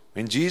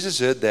 When Jesus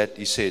heard that,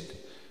 he said,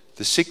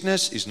 the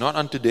sickness is not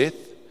unto death,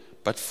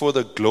 but for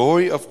the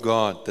glory of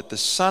God, that the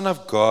Son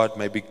of God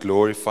may be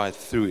glorified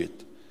through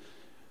it.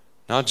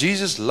 Now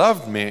Jesus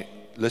loved me.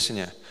 Listen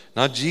here.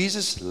 Now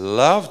Jesus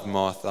loved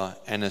Martha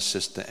and her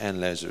sister and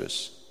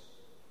Lazarus.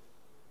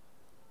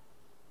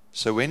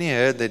 So when he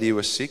heard that he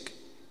was sick,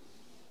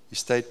 he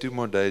stayed 2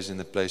 more days in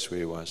the place where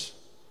he was.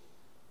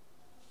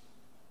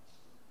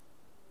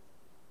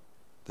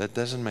 That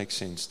doesn't make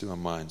sense to our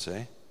minds,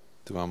 eh?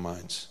 To our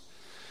minds.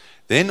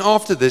 Then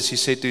after this, he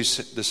said to his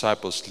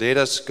disciples, let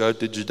us go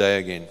to Judea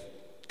again.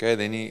 Okay,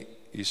 then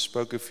he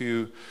spoke a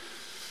few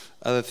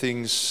other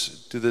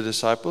things to the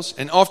disciples.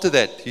 And after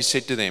that, he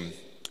said to them,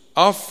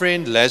 our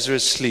friend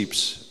Lazarus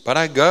sleeps, but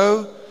I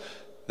go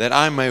that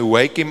I may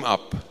wake him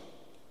up.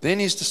 Then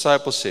his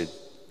disciples said,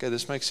 okay,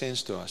 this makes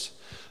sense to us.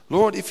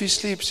 Lord, if he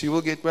sleeps, he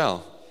will get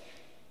well.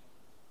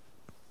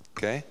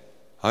 Okay.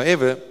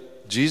 However,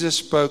 Jesus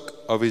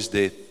spoke of his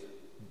death.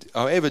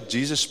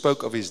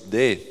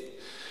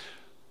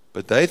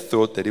 But they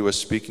thought that he was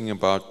speaking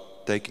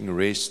about taking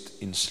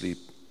rest in sleep.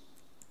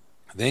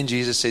 Then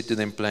Jesus said to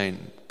them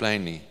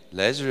plainly,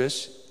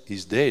 Lazarus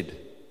is dead.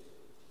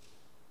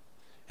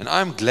 And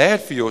I'm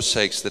glad for your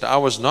sakes that I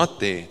was not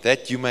there,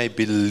 that you may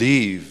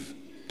believe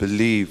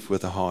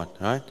with the heart.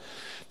 Right?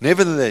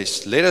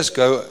 Nevertheless, let us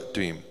go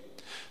to him.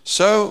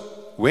 So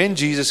when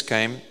Jesus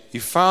came, he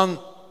found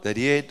that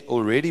he had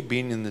already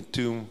been in the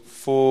tomb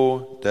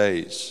 4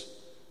 days.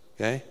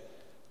 Okay?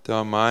 To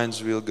our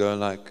minds, we'll go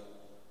like,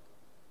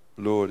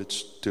 Lord,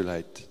 it's too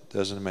late.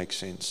 Doesn't make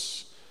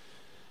sense.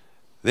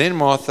 Then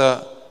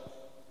Martha,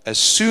 as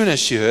soon as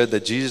she heard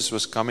that Jesus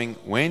was coming,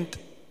 went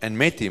and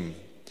met him.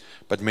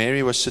 But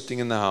Mary was sitting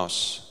in the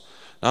house.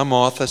 Now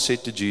Martha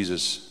said to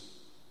Jesus,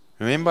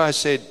 remember I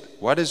said,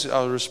 what is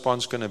our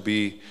response going to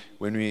be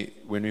when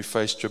we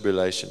face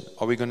tribulation?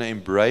 Are we going to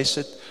embrace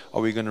it?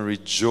 Are we going to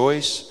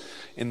rejoice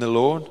in the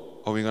Lord?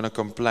 Or are we going to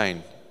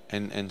complain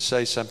and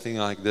say something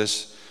like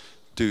this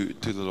to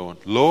the Lord?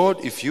 Lord,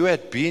 if you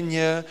had been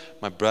here,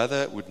 my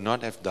brother would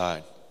not have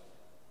died.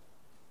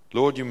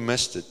 Lord, you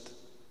missed it.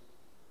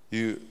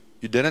 You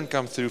didn't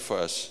come through for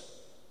us.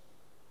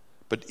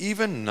 But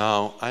even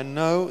now, I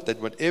know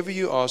that whatever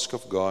you ask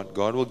of God,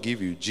 God will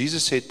give you.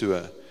 Jesus said to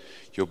her,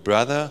 your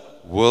brother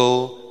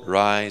will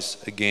rise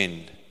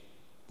again.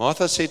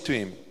 Martha said to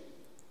him,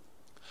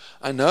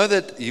 I know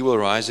that he will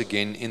rise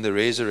again in the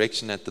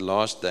resurrection at the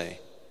last day.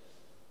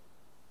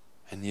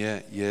 And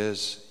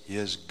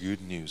here's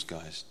good news,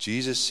 guys.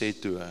 Jesus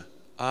said to her,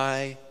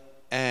 I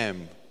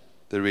am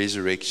the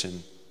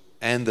resurrection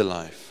and the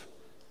life.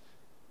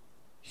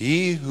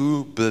 He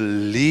who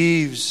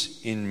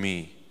believes in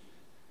me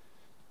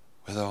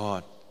with a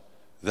heart,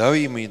 though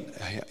he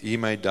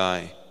may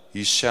die,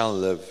 he shall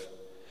live.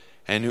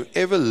 And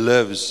whoever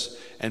lives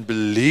and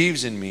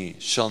believes in me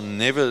shall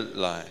never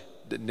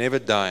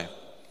die.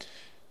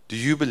 Do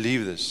you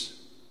believe this?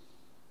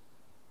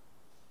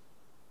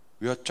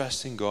 We are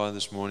trusting God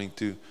this morning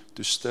to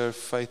stir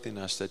faith in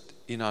us, that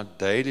in our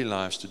daily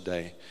lives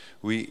today,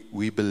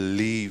 we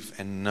believe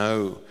and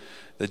know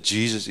that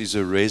Jesus is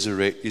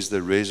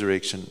the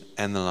resurrection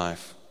and the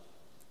life.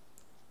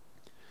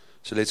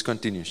 So let's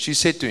continue. She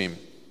said to him,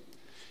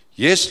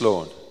 yes,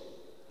 Lord,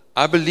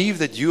 I believe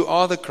that you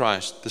are the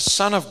Christ, the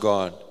Son of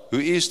God, who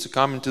is to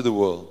come into the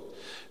world.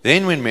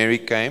 Then when Mary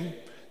came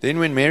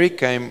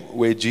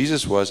where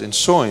Jesus was and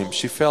saw him,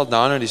 she fell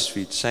down at his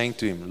feet, saying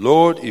to him,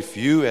 Lord, if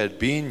you had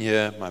been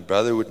here, my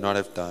brother would not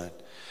have died.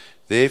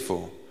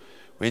 Therefore,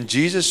 when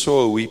Jesus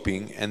saw her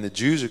weeping, and the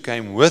Jews who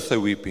came with her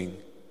weeping,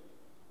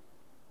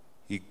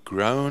 he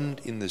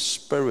groaned in the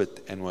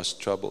spirit and was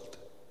troubled.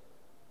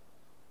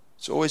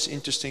 It's always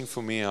interesting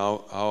for me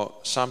how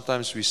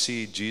sometimes we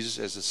see Jesus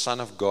as the Son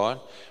of God,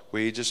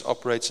 where he just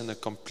operates in a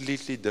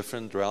completely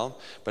different realm,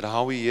 but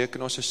how we here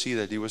can also see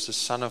that he was the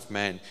Son of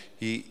Man.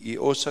 He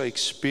also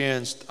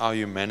experienced our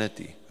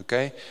humanity.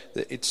 Okay?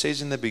 It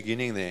says in the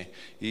beginning there,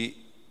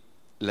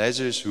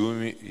 Lazarus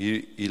whom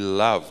he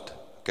loved.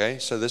 Okay?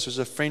 So this was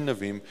a friend of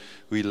him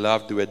who he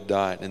loved, who had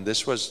died. And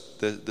this was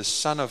the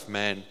Son of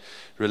Man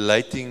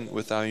relating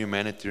with our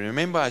humanity.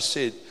 Remember I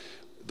said,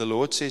 the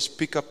Lord says,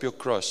 pick up your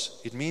cross.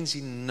 It means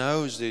he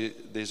knows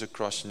there's a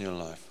cross in your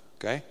life.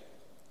 Okay?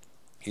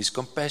 He's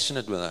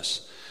compassionate with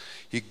us.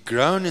 He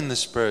groaned in the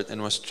spirit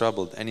and was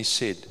troubled. And he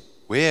said,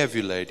 where have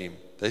you laid him?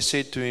 They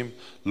said to him,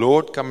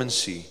 Lord, come and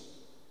see.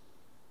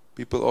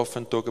 People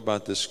often talk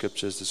about this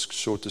scripture as the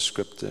shortest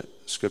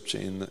scripture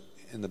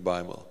in the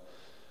Bible.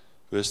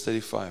 Verse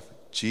 35.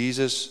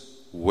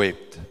 Jesus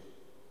wept.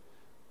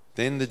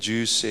 Then the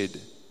Jews said,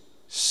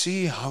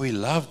 see how he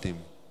loved him.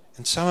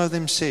 And some of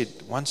them said,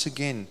 once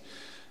again,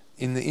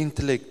 in the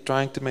intellect,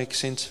 trying to make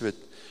sense of it,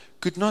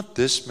 could not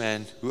this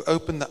man who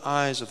opened the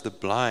eyes of the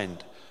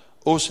blind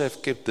also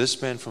have kept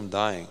this man from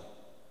dying?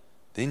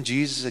 Then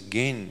Jesus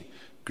again,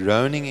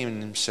 groaning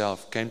in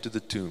himself, came to the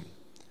tomb.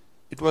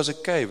 It was a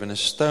cave, and a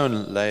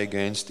stone lay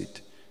against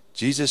it.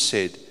 Jesus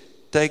said,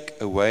 take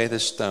away the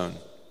stone.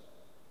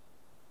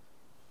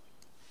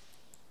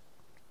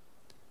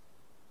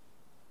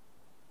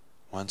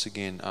 Once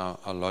again,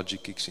 our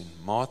logic kicks in.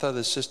 Martha,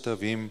 the sister of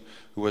him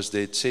who was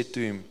dead, said to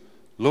him,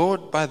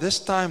 Lord, by this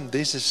time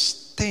there's a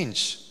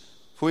stench,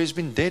 for he's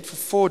been dead for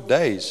 4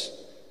 days.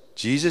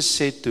 Jesus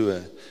said to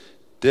her,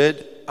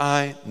 did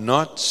I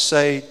not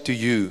say to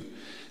you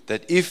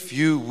that if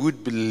you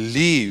would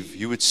believe,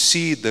 you would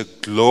see the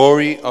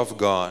glory of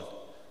God?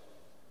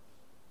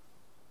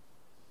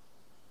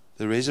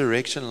 The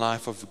resurrection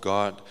life of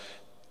God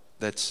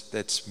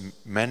that's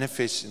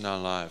manifest in our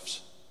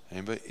lives,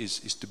 remember, is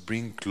to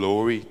bring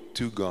glory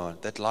to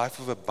God. That life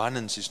of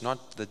abundance is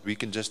not that we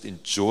can just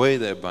enjoy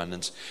the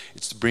abundance.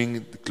 It's to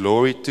bring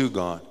glory to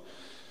God.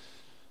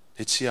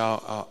 Let's see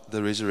how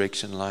the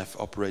resurrection life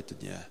operated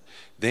here.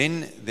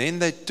 Then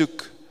they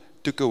took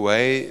took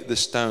away the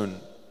stone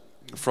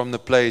from the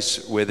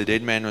place where the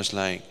dead man was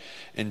lying.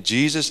 And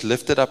Jesus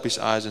lifted up his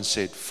eyes and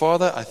said,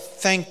 Father, I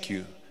thank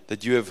you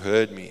that you have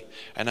heard me,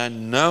 and I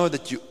know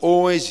that you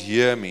always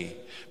hear me.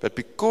 But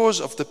because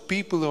of the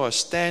people who are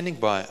standing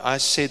by, I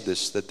said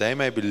this, that they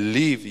may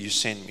believe you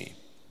sent me.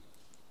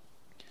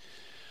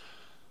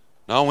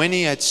 Now when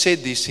he had said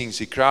these things,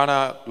 he cried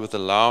out with a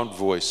loud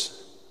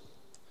voice.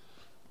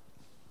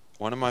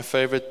 One of my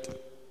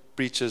favorite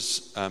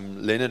preachers,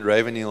 Leonard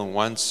Ravenhill,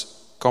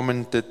 once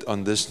commented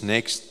on this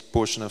next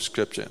portion of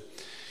scripture.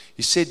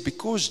 He said,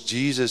 because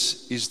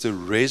Jesus is the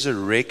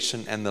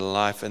resurrection and the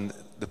life and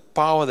the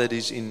power that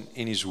is in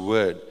his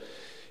word,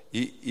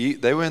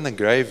 they were in the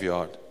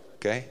graveyard,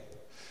 okay?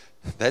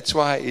 That's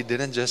why he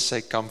didn't just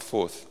say, come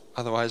forth.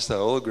 Otherwise, the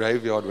whole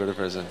graveyard would have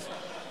risen.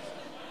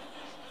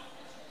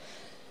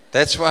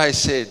 That's why I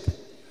said,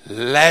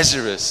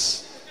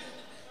 Lazarus,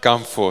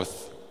 come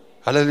forth.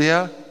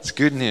 Hallelujah. It's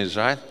good news,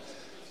 right?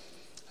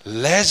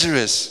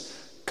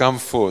 Lazarus, come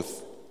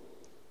forth.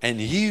 And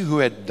he who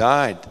had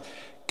died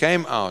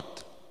came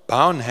out,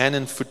 bound hand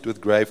and foot with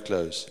grave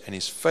clothes, and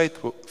his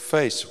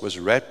face was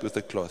wrapped with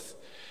a cloth.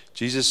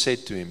 Jesus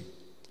said to him,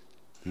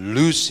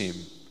 loose him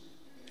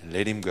and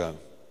let him go.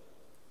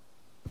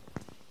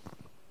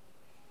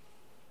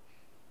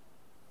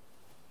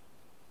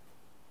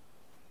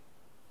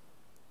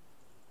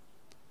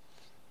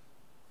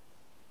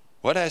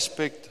 What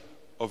aspect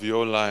of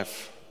your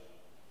life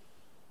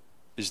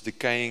is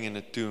decaying in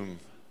a tomb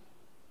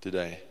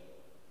today?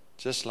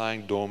 Just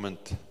lying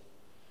dormant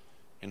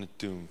in a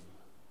tomb.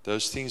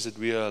 Those things that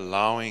we are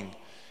allowing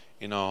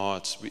in our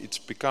hearts. It's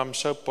become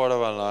so part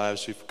of our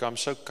lives. We've become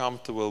so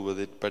comfortable with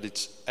it, but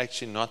it's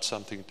actually not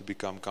something to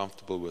become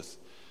comfortable with.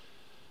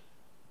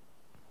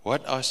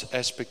 What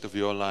aspect of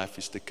your life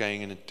is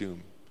decaying in a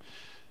tomb?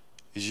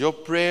 Is your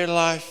prayer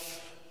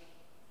life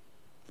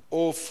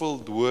awful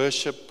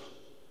worship?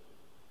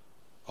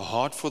 A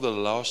heart for the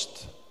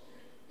lost,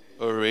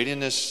 a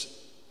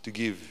readiness to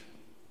give?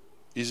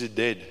 Is it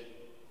dead?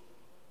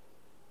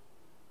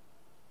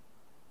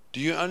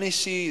 Do you only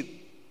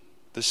see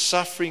the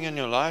suffering in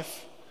your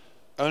life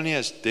only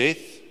as death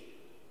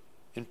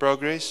in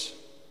progress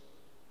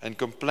and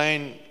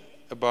complain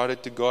about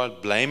it to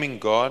God, blaming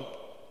God?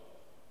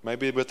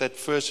 Maybe with that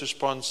first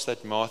response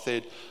that Martha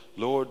had,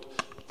 Lord,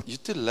 you're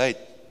too late.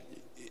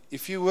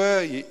 If you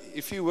were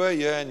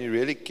here and you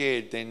really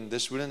cared, then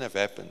this wouldn't have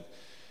happened.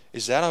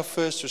 Is that our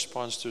first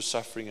response to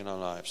suffering in our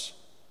lives?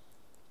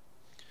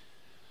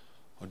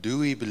 Or do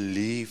we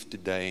believe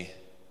today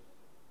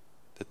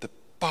that the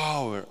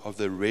power of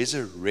the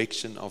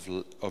resurrection of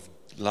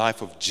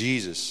life of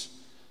Jesus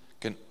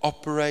can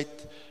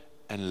operate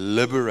and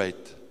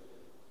liberate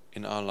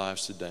in our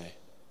lives today?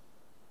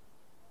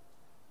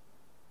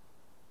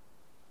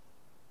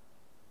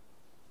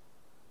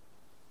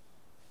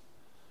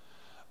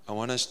 I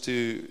want us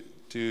to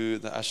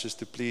the ushers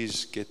to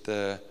please get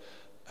the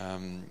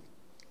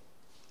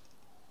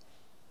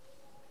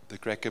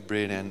cracker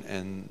bread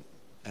and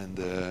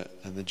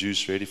the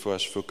juice ready for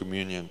us for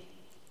communion.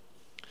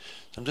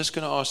 So I'm just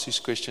going to ask these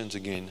questions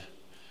again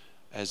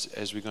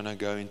as we're going to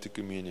go into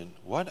communion.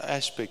 What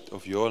aspect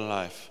of your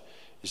life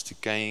is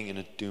decaying in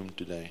a tomb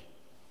today?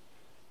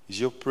 Is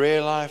your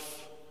prayer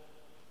life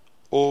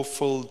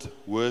all-filled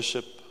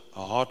worship,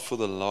 a heart for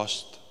the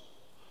lost,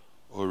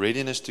 or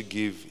readiness to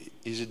give?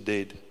 Is it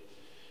dead?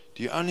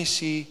 Do you only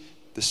see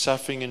the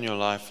suffering in your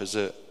life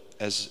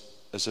as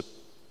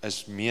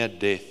mere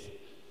death?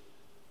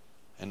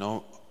 And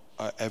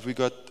have we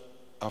got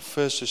our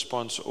first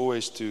response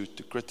always to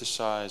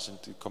criticize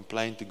and to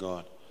complain to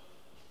God?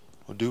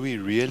 Or do we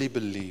really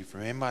believe?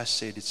 Remember I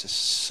said it's a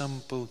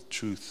simple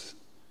truth.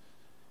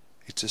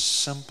 It's a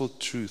simple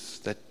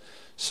truth that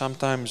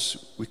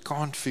sometimes we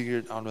can't figure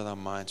it out with our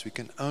minds. We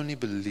can only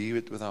believe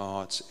it with our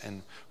hearts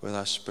and with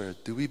our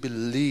spirit. Do we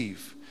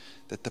believe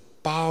that the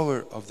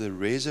power of the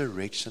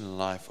resurrection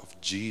life of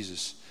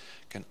Jesus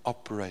can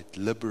operate,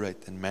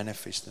 liberate, and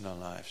manifest in our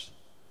lives?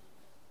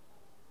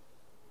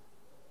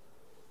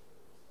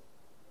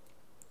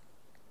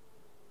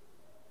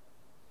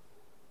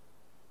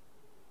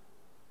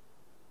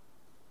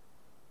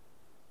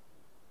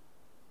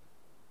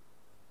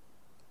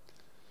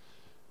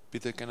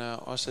 Peter, can I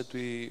ask that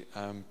we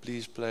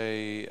please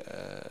play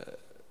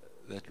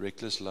that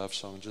Reckless Love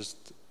song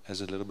just as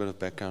a little bit of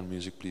background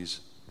music, please?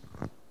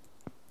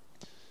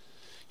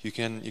 You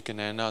can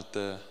hand out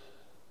the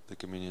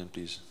communion,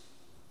 please.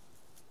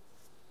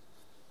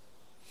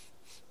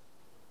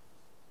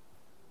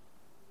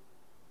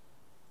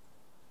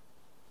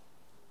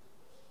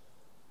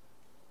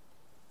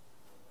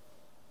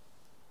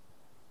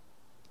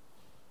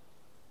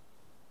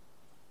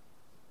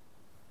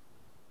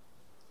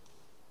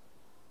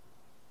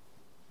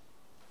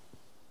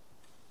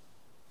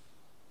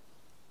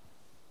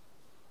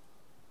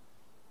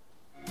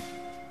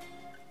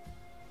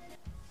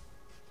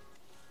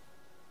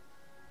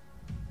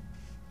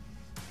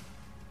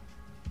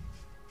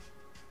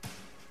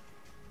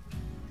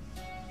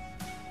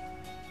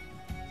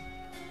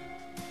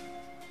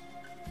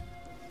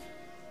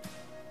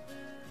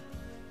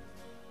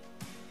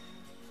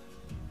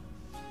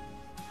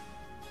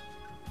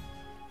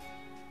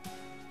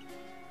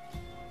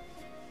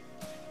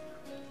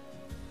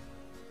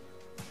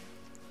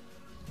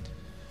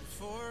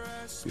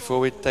 before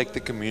we take the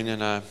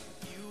communion, I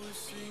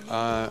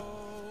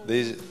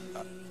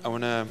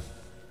want to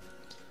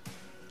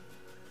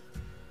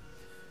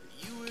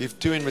give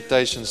two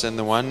invitations, and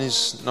the one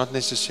is not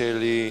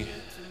necessarily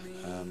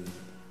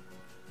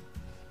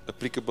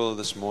applicable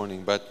this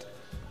morning, but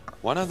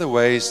one of the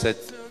ways that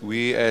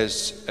we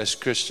as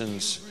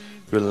Christians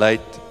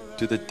relate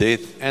to the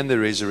death and the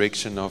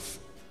resurrection of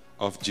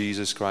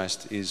Jesus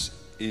Christ is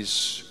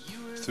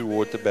through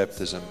water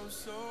baptism.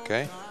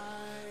 Okay?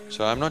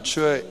 So I'm not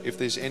sure if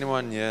there's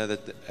anyone here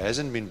that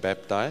hasn't been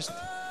baptized,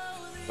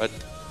 but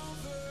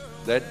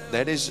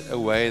that is a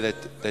way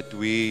that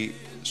we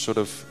sort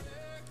of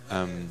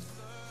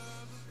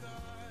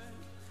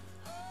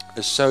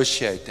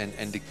associate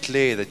and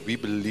declare that we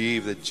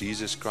believe that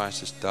Jesus Christ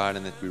has died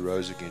and that we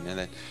rose again,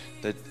 and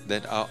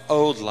that our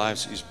old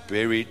lives is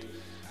buried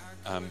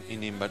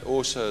in Him, but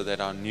also that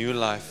our new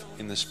life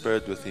in the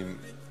Spirit with Him,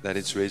 that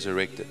it's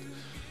resurrected.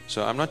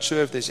 So I'm not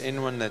sure if there's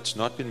anyone that's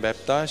not been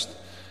baptized,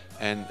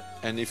 and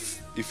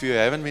if you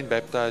haven't been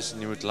baptized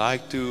and you would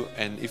like to,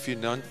 and if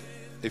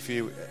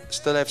you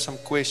still have some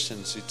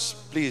questions,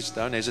 please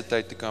don't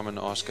hesitate to come and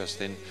ask us.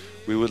 Then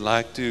we would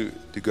like to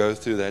go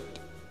through that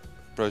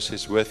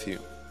process with you.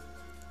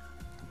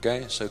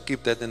 Okay, so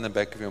keep that in the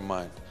back of your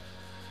mind.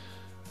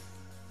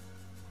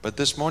 But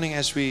this morning,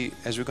 as we're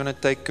going to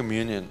take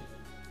communion,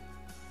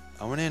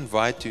 I want to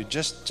invite you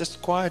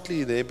just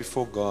quietly there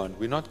before God.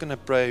 We're not going to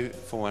pray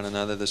for one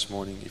another this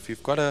morning. If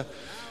you've got a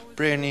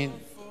prayer need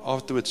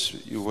afterwards,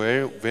 you're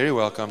very, very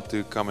welcome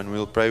to come and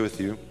we'll pray with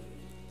you.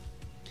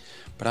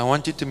 But I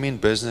want you to mean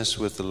business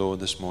with the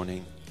Lord this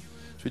morning.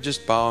 So we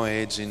just bow our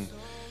heads in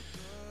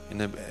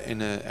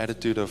an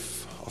attitude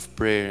of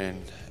prayer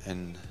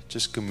and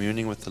just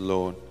communing with the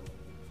Lord.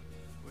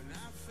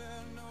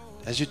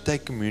 As you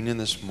take communion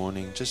this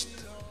morning, just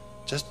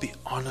be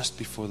honest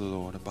before the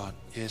Lord about,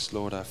 yes,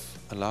 Lord, I've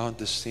allowed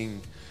this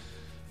thing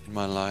in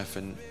my life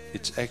and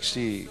it's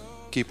actually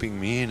keeping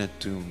me in a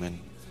tomb. And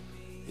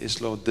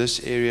yes, Lord, this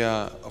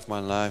area of my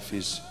life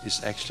is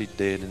actually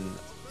dead. And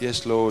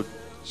yes, Lord,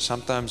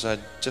 sometimes I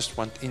just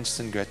want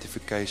instant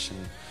gratification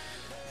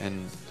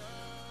and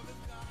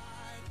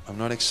I'm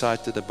not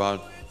excited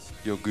about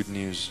your good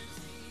news.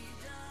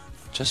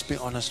 Just be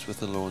honest with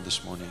the Lord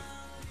this morning.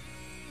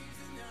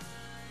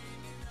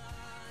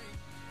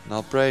 And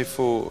I'll pray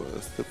for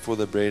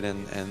the bread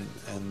and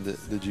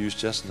the juice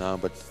just now.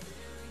 But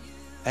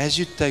as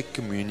you take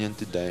communion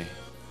today,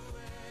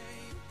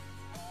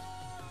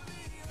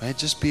 may it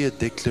just be a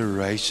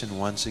declaration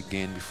once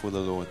again before the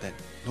Lord that,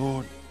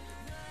 Lord,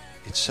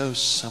 it's so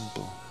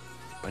simple,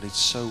 but it's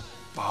so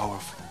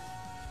powerful.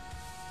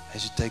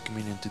 As you take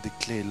communion to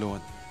declare,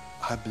 Lord,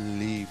 I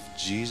believe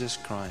Jesus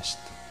Christ,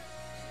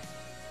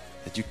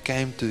 that you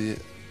came to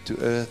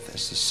earth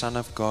as the Son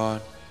of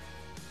God.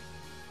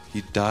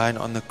 You died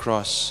on the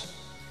cross.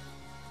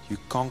 You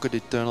conquered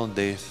eternal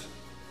death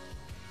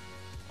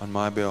on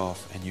my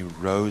behalf, and you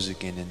rose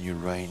again and you're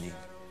reigning.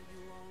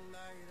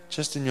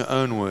 Just in your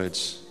own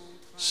words,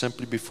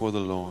 simply before the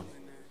Lord,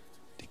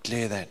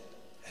 declare that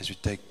as we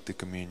take the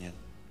communion.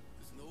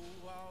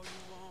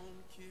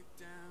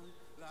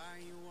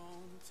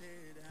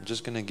 I'm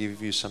just going to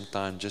give you some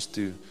time just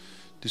to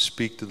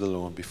speak to the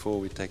Lord before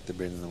we take the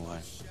bread and the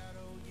wine.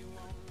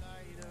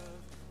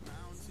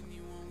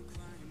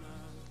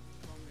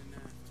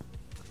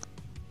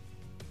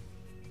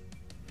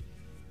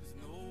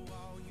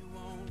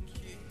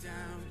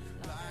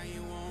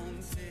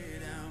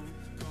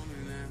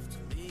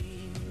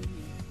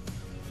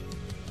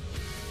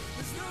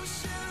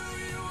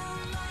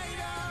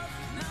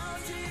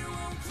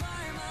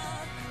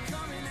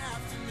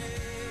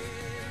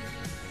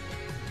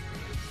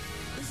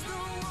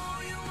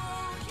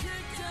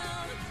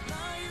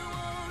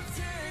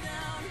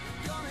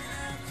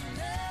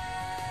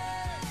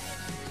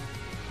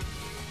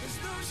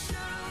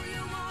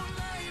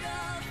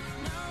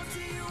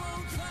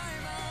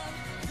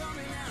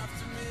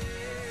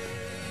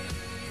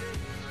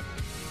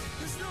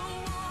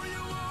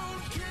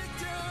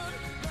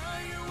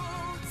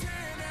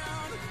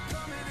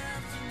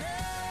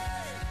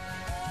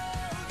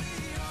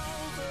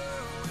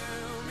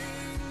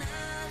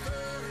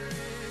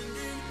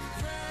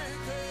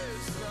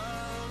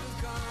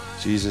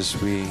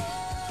 Jesus, we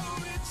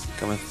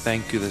come and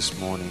thank you this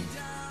morning.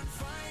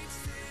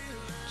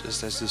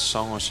 Just as the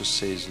song also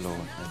says, Lord,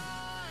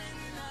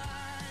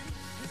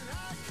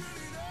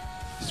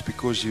 it's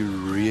because you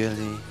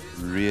really,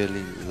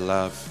 really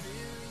love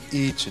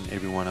each and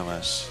every one of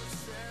us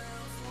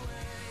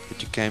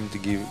that you came to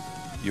give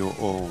your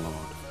all, Lord.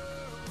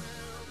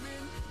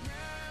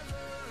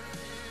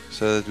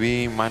 So that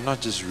we might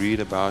not just read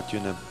about you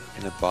in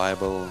a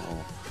Bible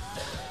or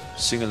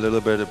sing a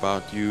little bit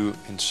about you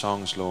in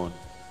songs, Lord.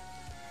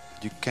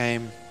 You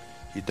came,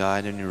 you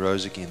died, and you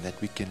rose again, that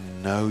we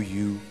can know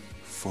you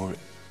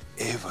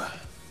forever.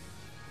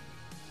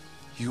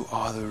 You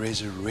are the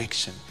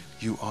resurrection.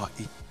 You are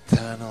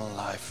eternal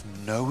life.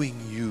 Knowing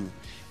you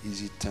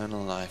is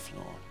eternal life,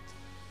 Lord.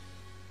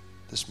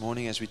 This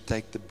morning as we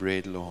take the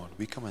bread, Lord,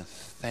 we come and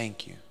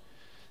thank you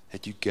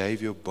that you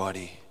gave your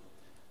body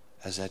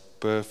as that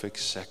perfect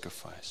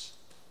sacrifice.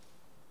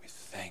 We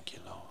thank you,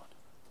 Lord.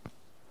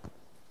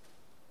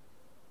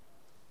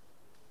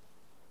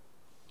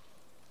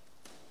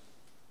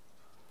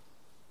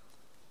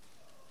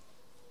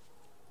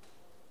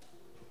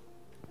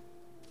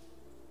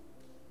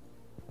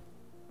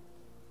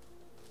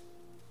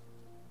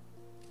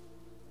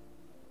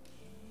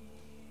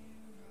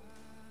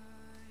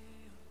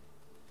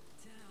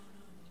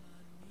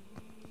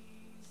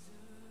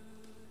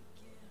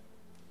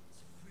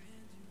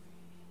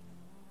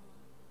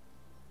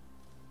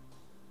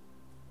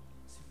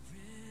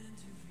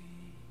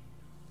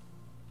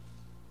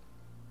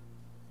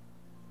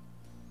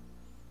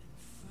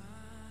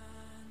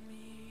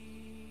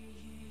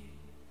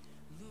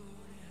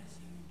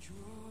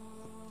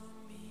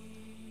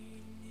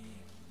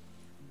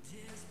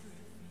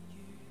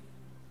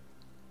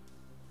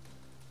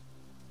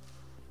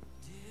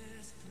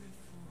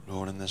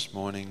 Lord, in this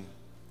morning,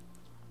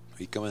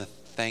 we come and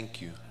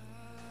thank you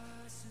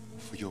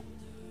for your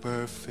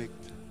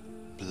perfect,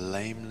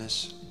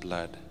 blameless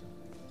blood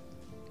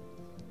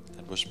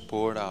that was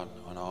poured out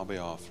on our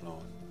behalf,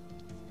 Lord.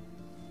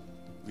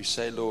 We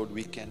say, Lord,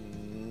 we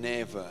can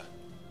never,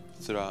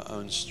 through our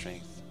own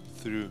strength,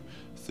 through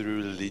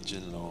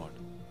religion, Lord,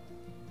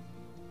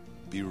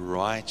 be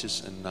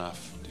righteous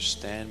enough to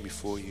stand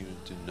before you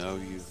and to know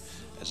you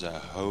as a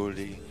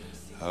holy,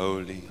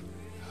 holy,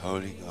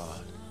 holy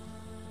God.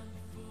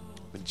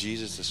 But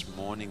Jesus, this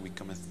morning we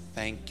come and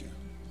thank you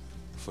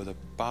for the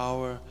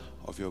power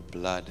of your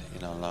blood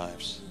in our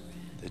lives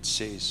that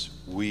says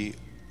we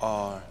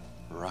are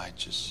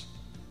righteous.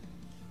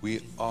 We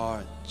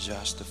are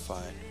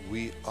justified.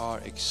 We are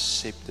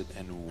accepted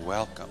and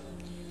welcome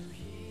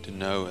to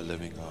know a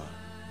living God.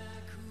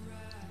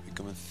 We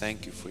come and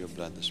thank you for your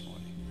blood this morning.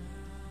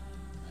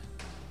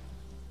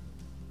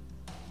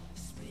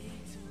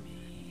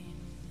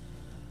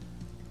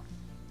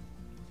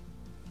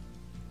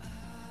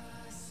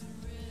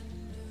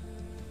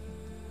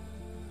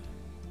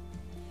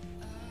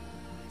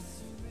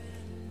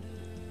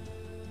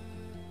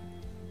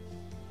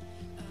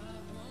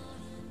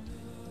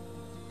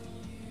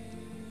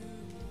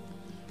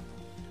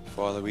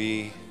 Father,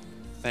 we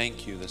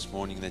thank you this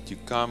morning that you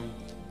come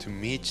to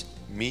meet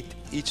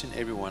each and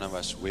every one of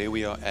us where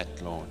we are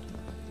at, Lord.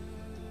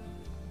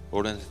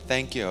 Lord, and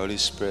thank you, Holy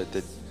Spirit,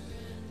 that,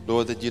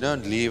 Lord, that you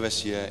don't leave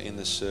us here in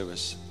the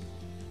service.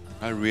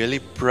 I really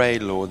pray,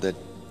 Lord, that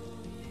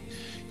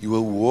you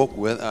will walk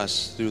with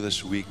us through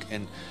this week,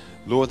 and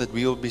Lord, that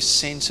we will be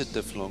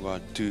sensitive, Lord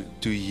God,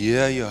 to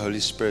hear your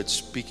Holy Spirit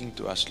speaking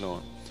to us,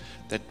 Lord.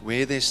 That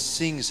where there's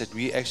things that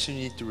we actually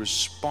need to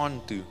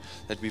respond to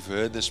that we've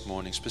heard this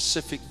morning,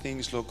 specific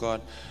things, Lord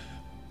God,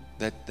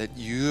 that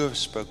you have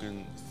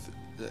spoken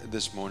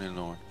this morning,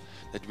 Lord,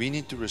 that we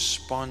need to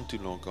respond to,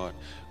 Lord God,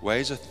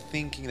 ways of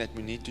thinking that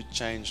we need to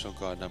change, Lord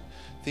God,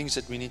 things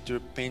that we need to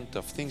repent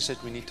of, things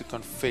that we need to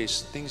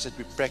confess, things that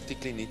we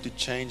practically need to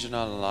change in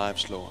our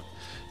lives, Lord.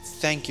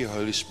 Thank you,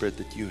 Holy Spirit,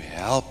 that you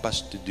help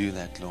us to do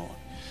that, Lord.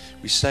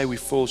 We say we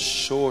fall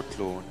short,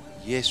 Lord.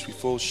 Yes, we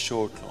fall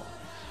short, Lord.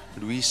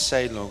 But we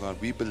say, Lord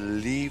God, we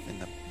believe in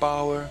the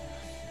power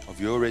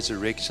of your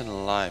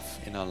resurrection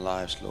life in our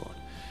lives, Lord.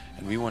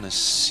 And we want to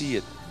see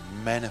it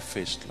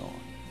manifest,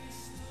 Lord.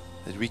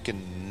 That we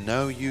can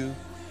know you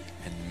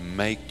and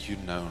make you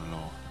known,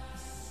 Lord.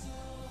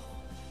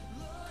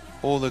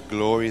 All the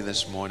glory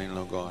this morning,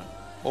 Lord God.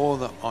 All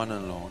the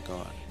honor, Lord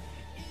God,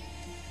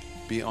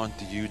 be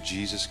unto you,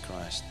 Jesus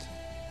Christ.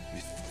 We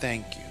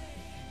thank you.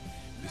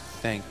 We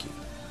thank you.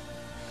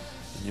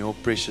 In your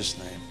precious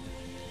name,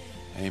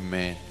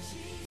 amen.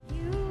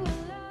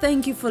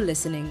 Thank you for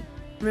listening.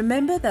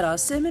 Remember that our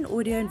sermon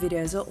audio and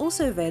videos are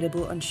also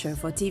available on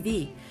Shofar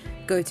TV.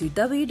 Go to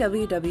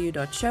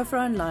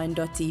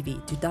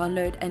www.shofaronline.tv to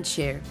download and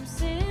share.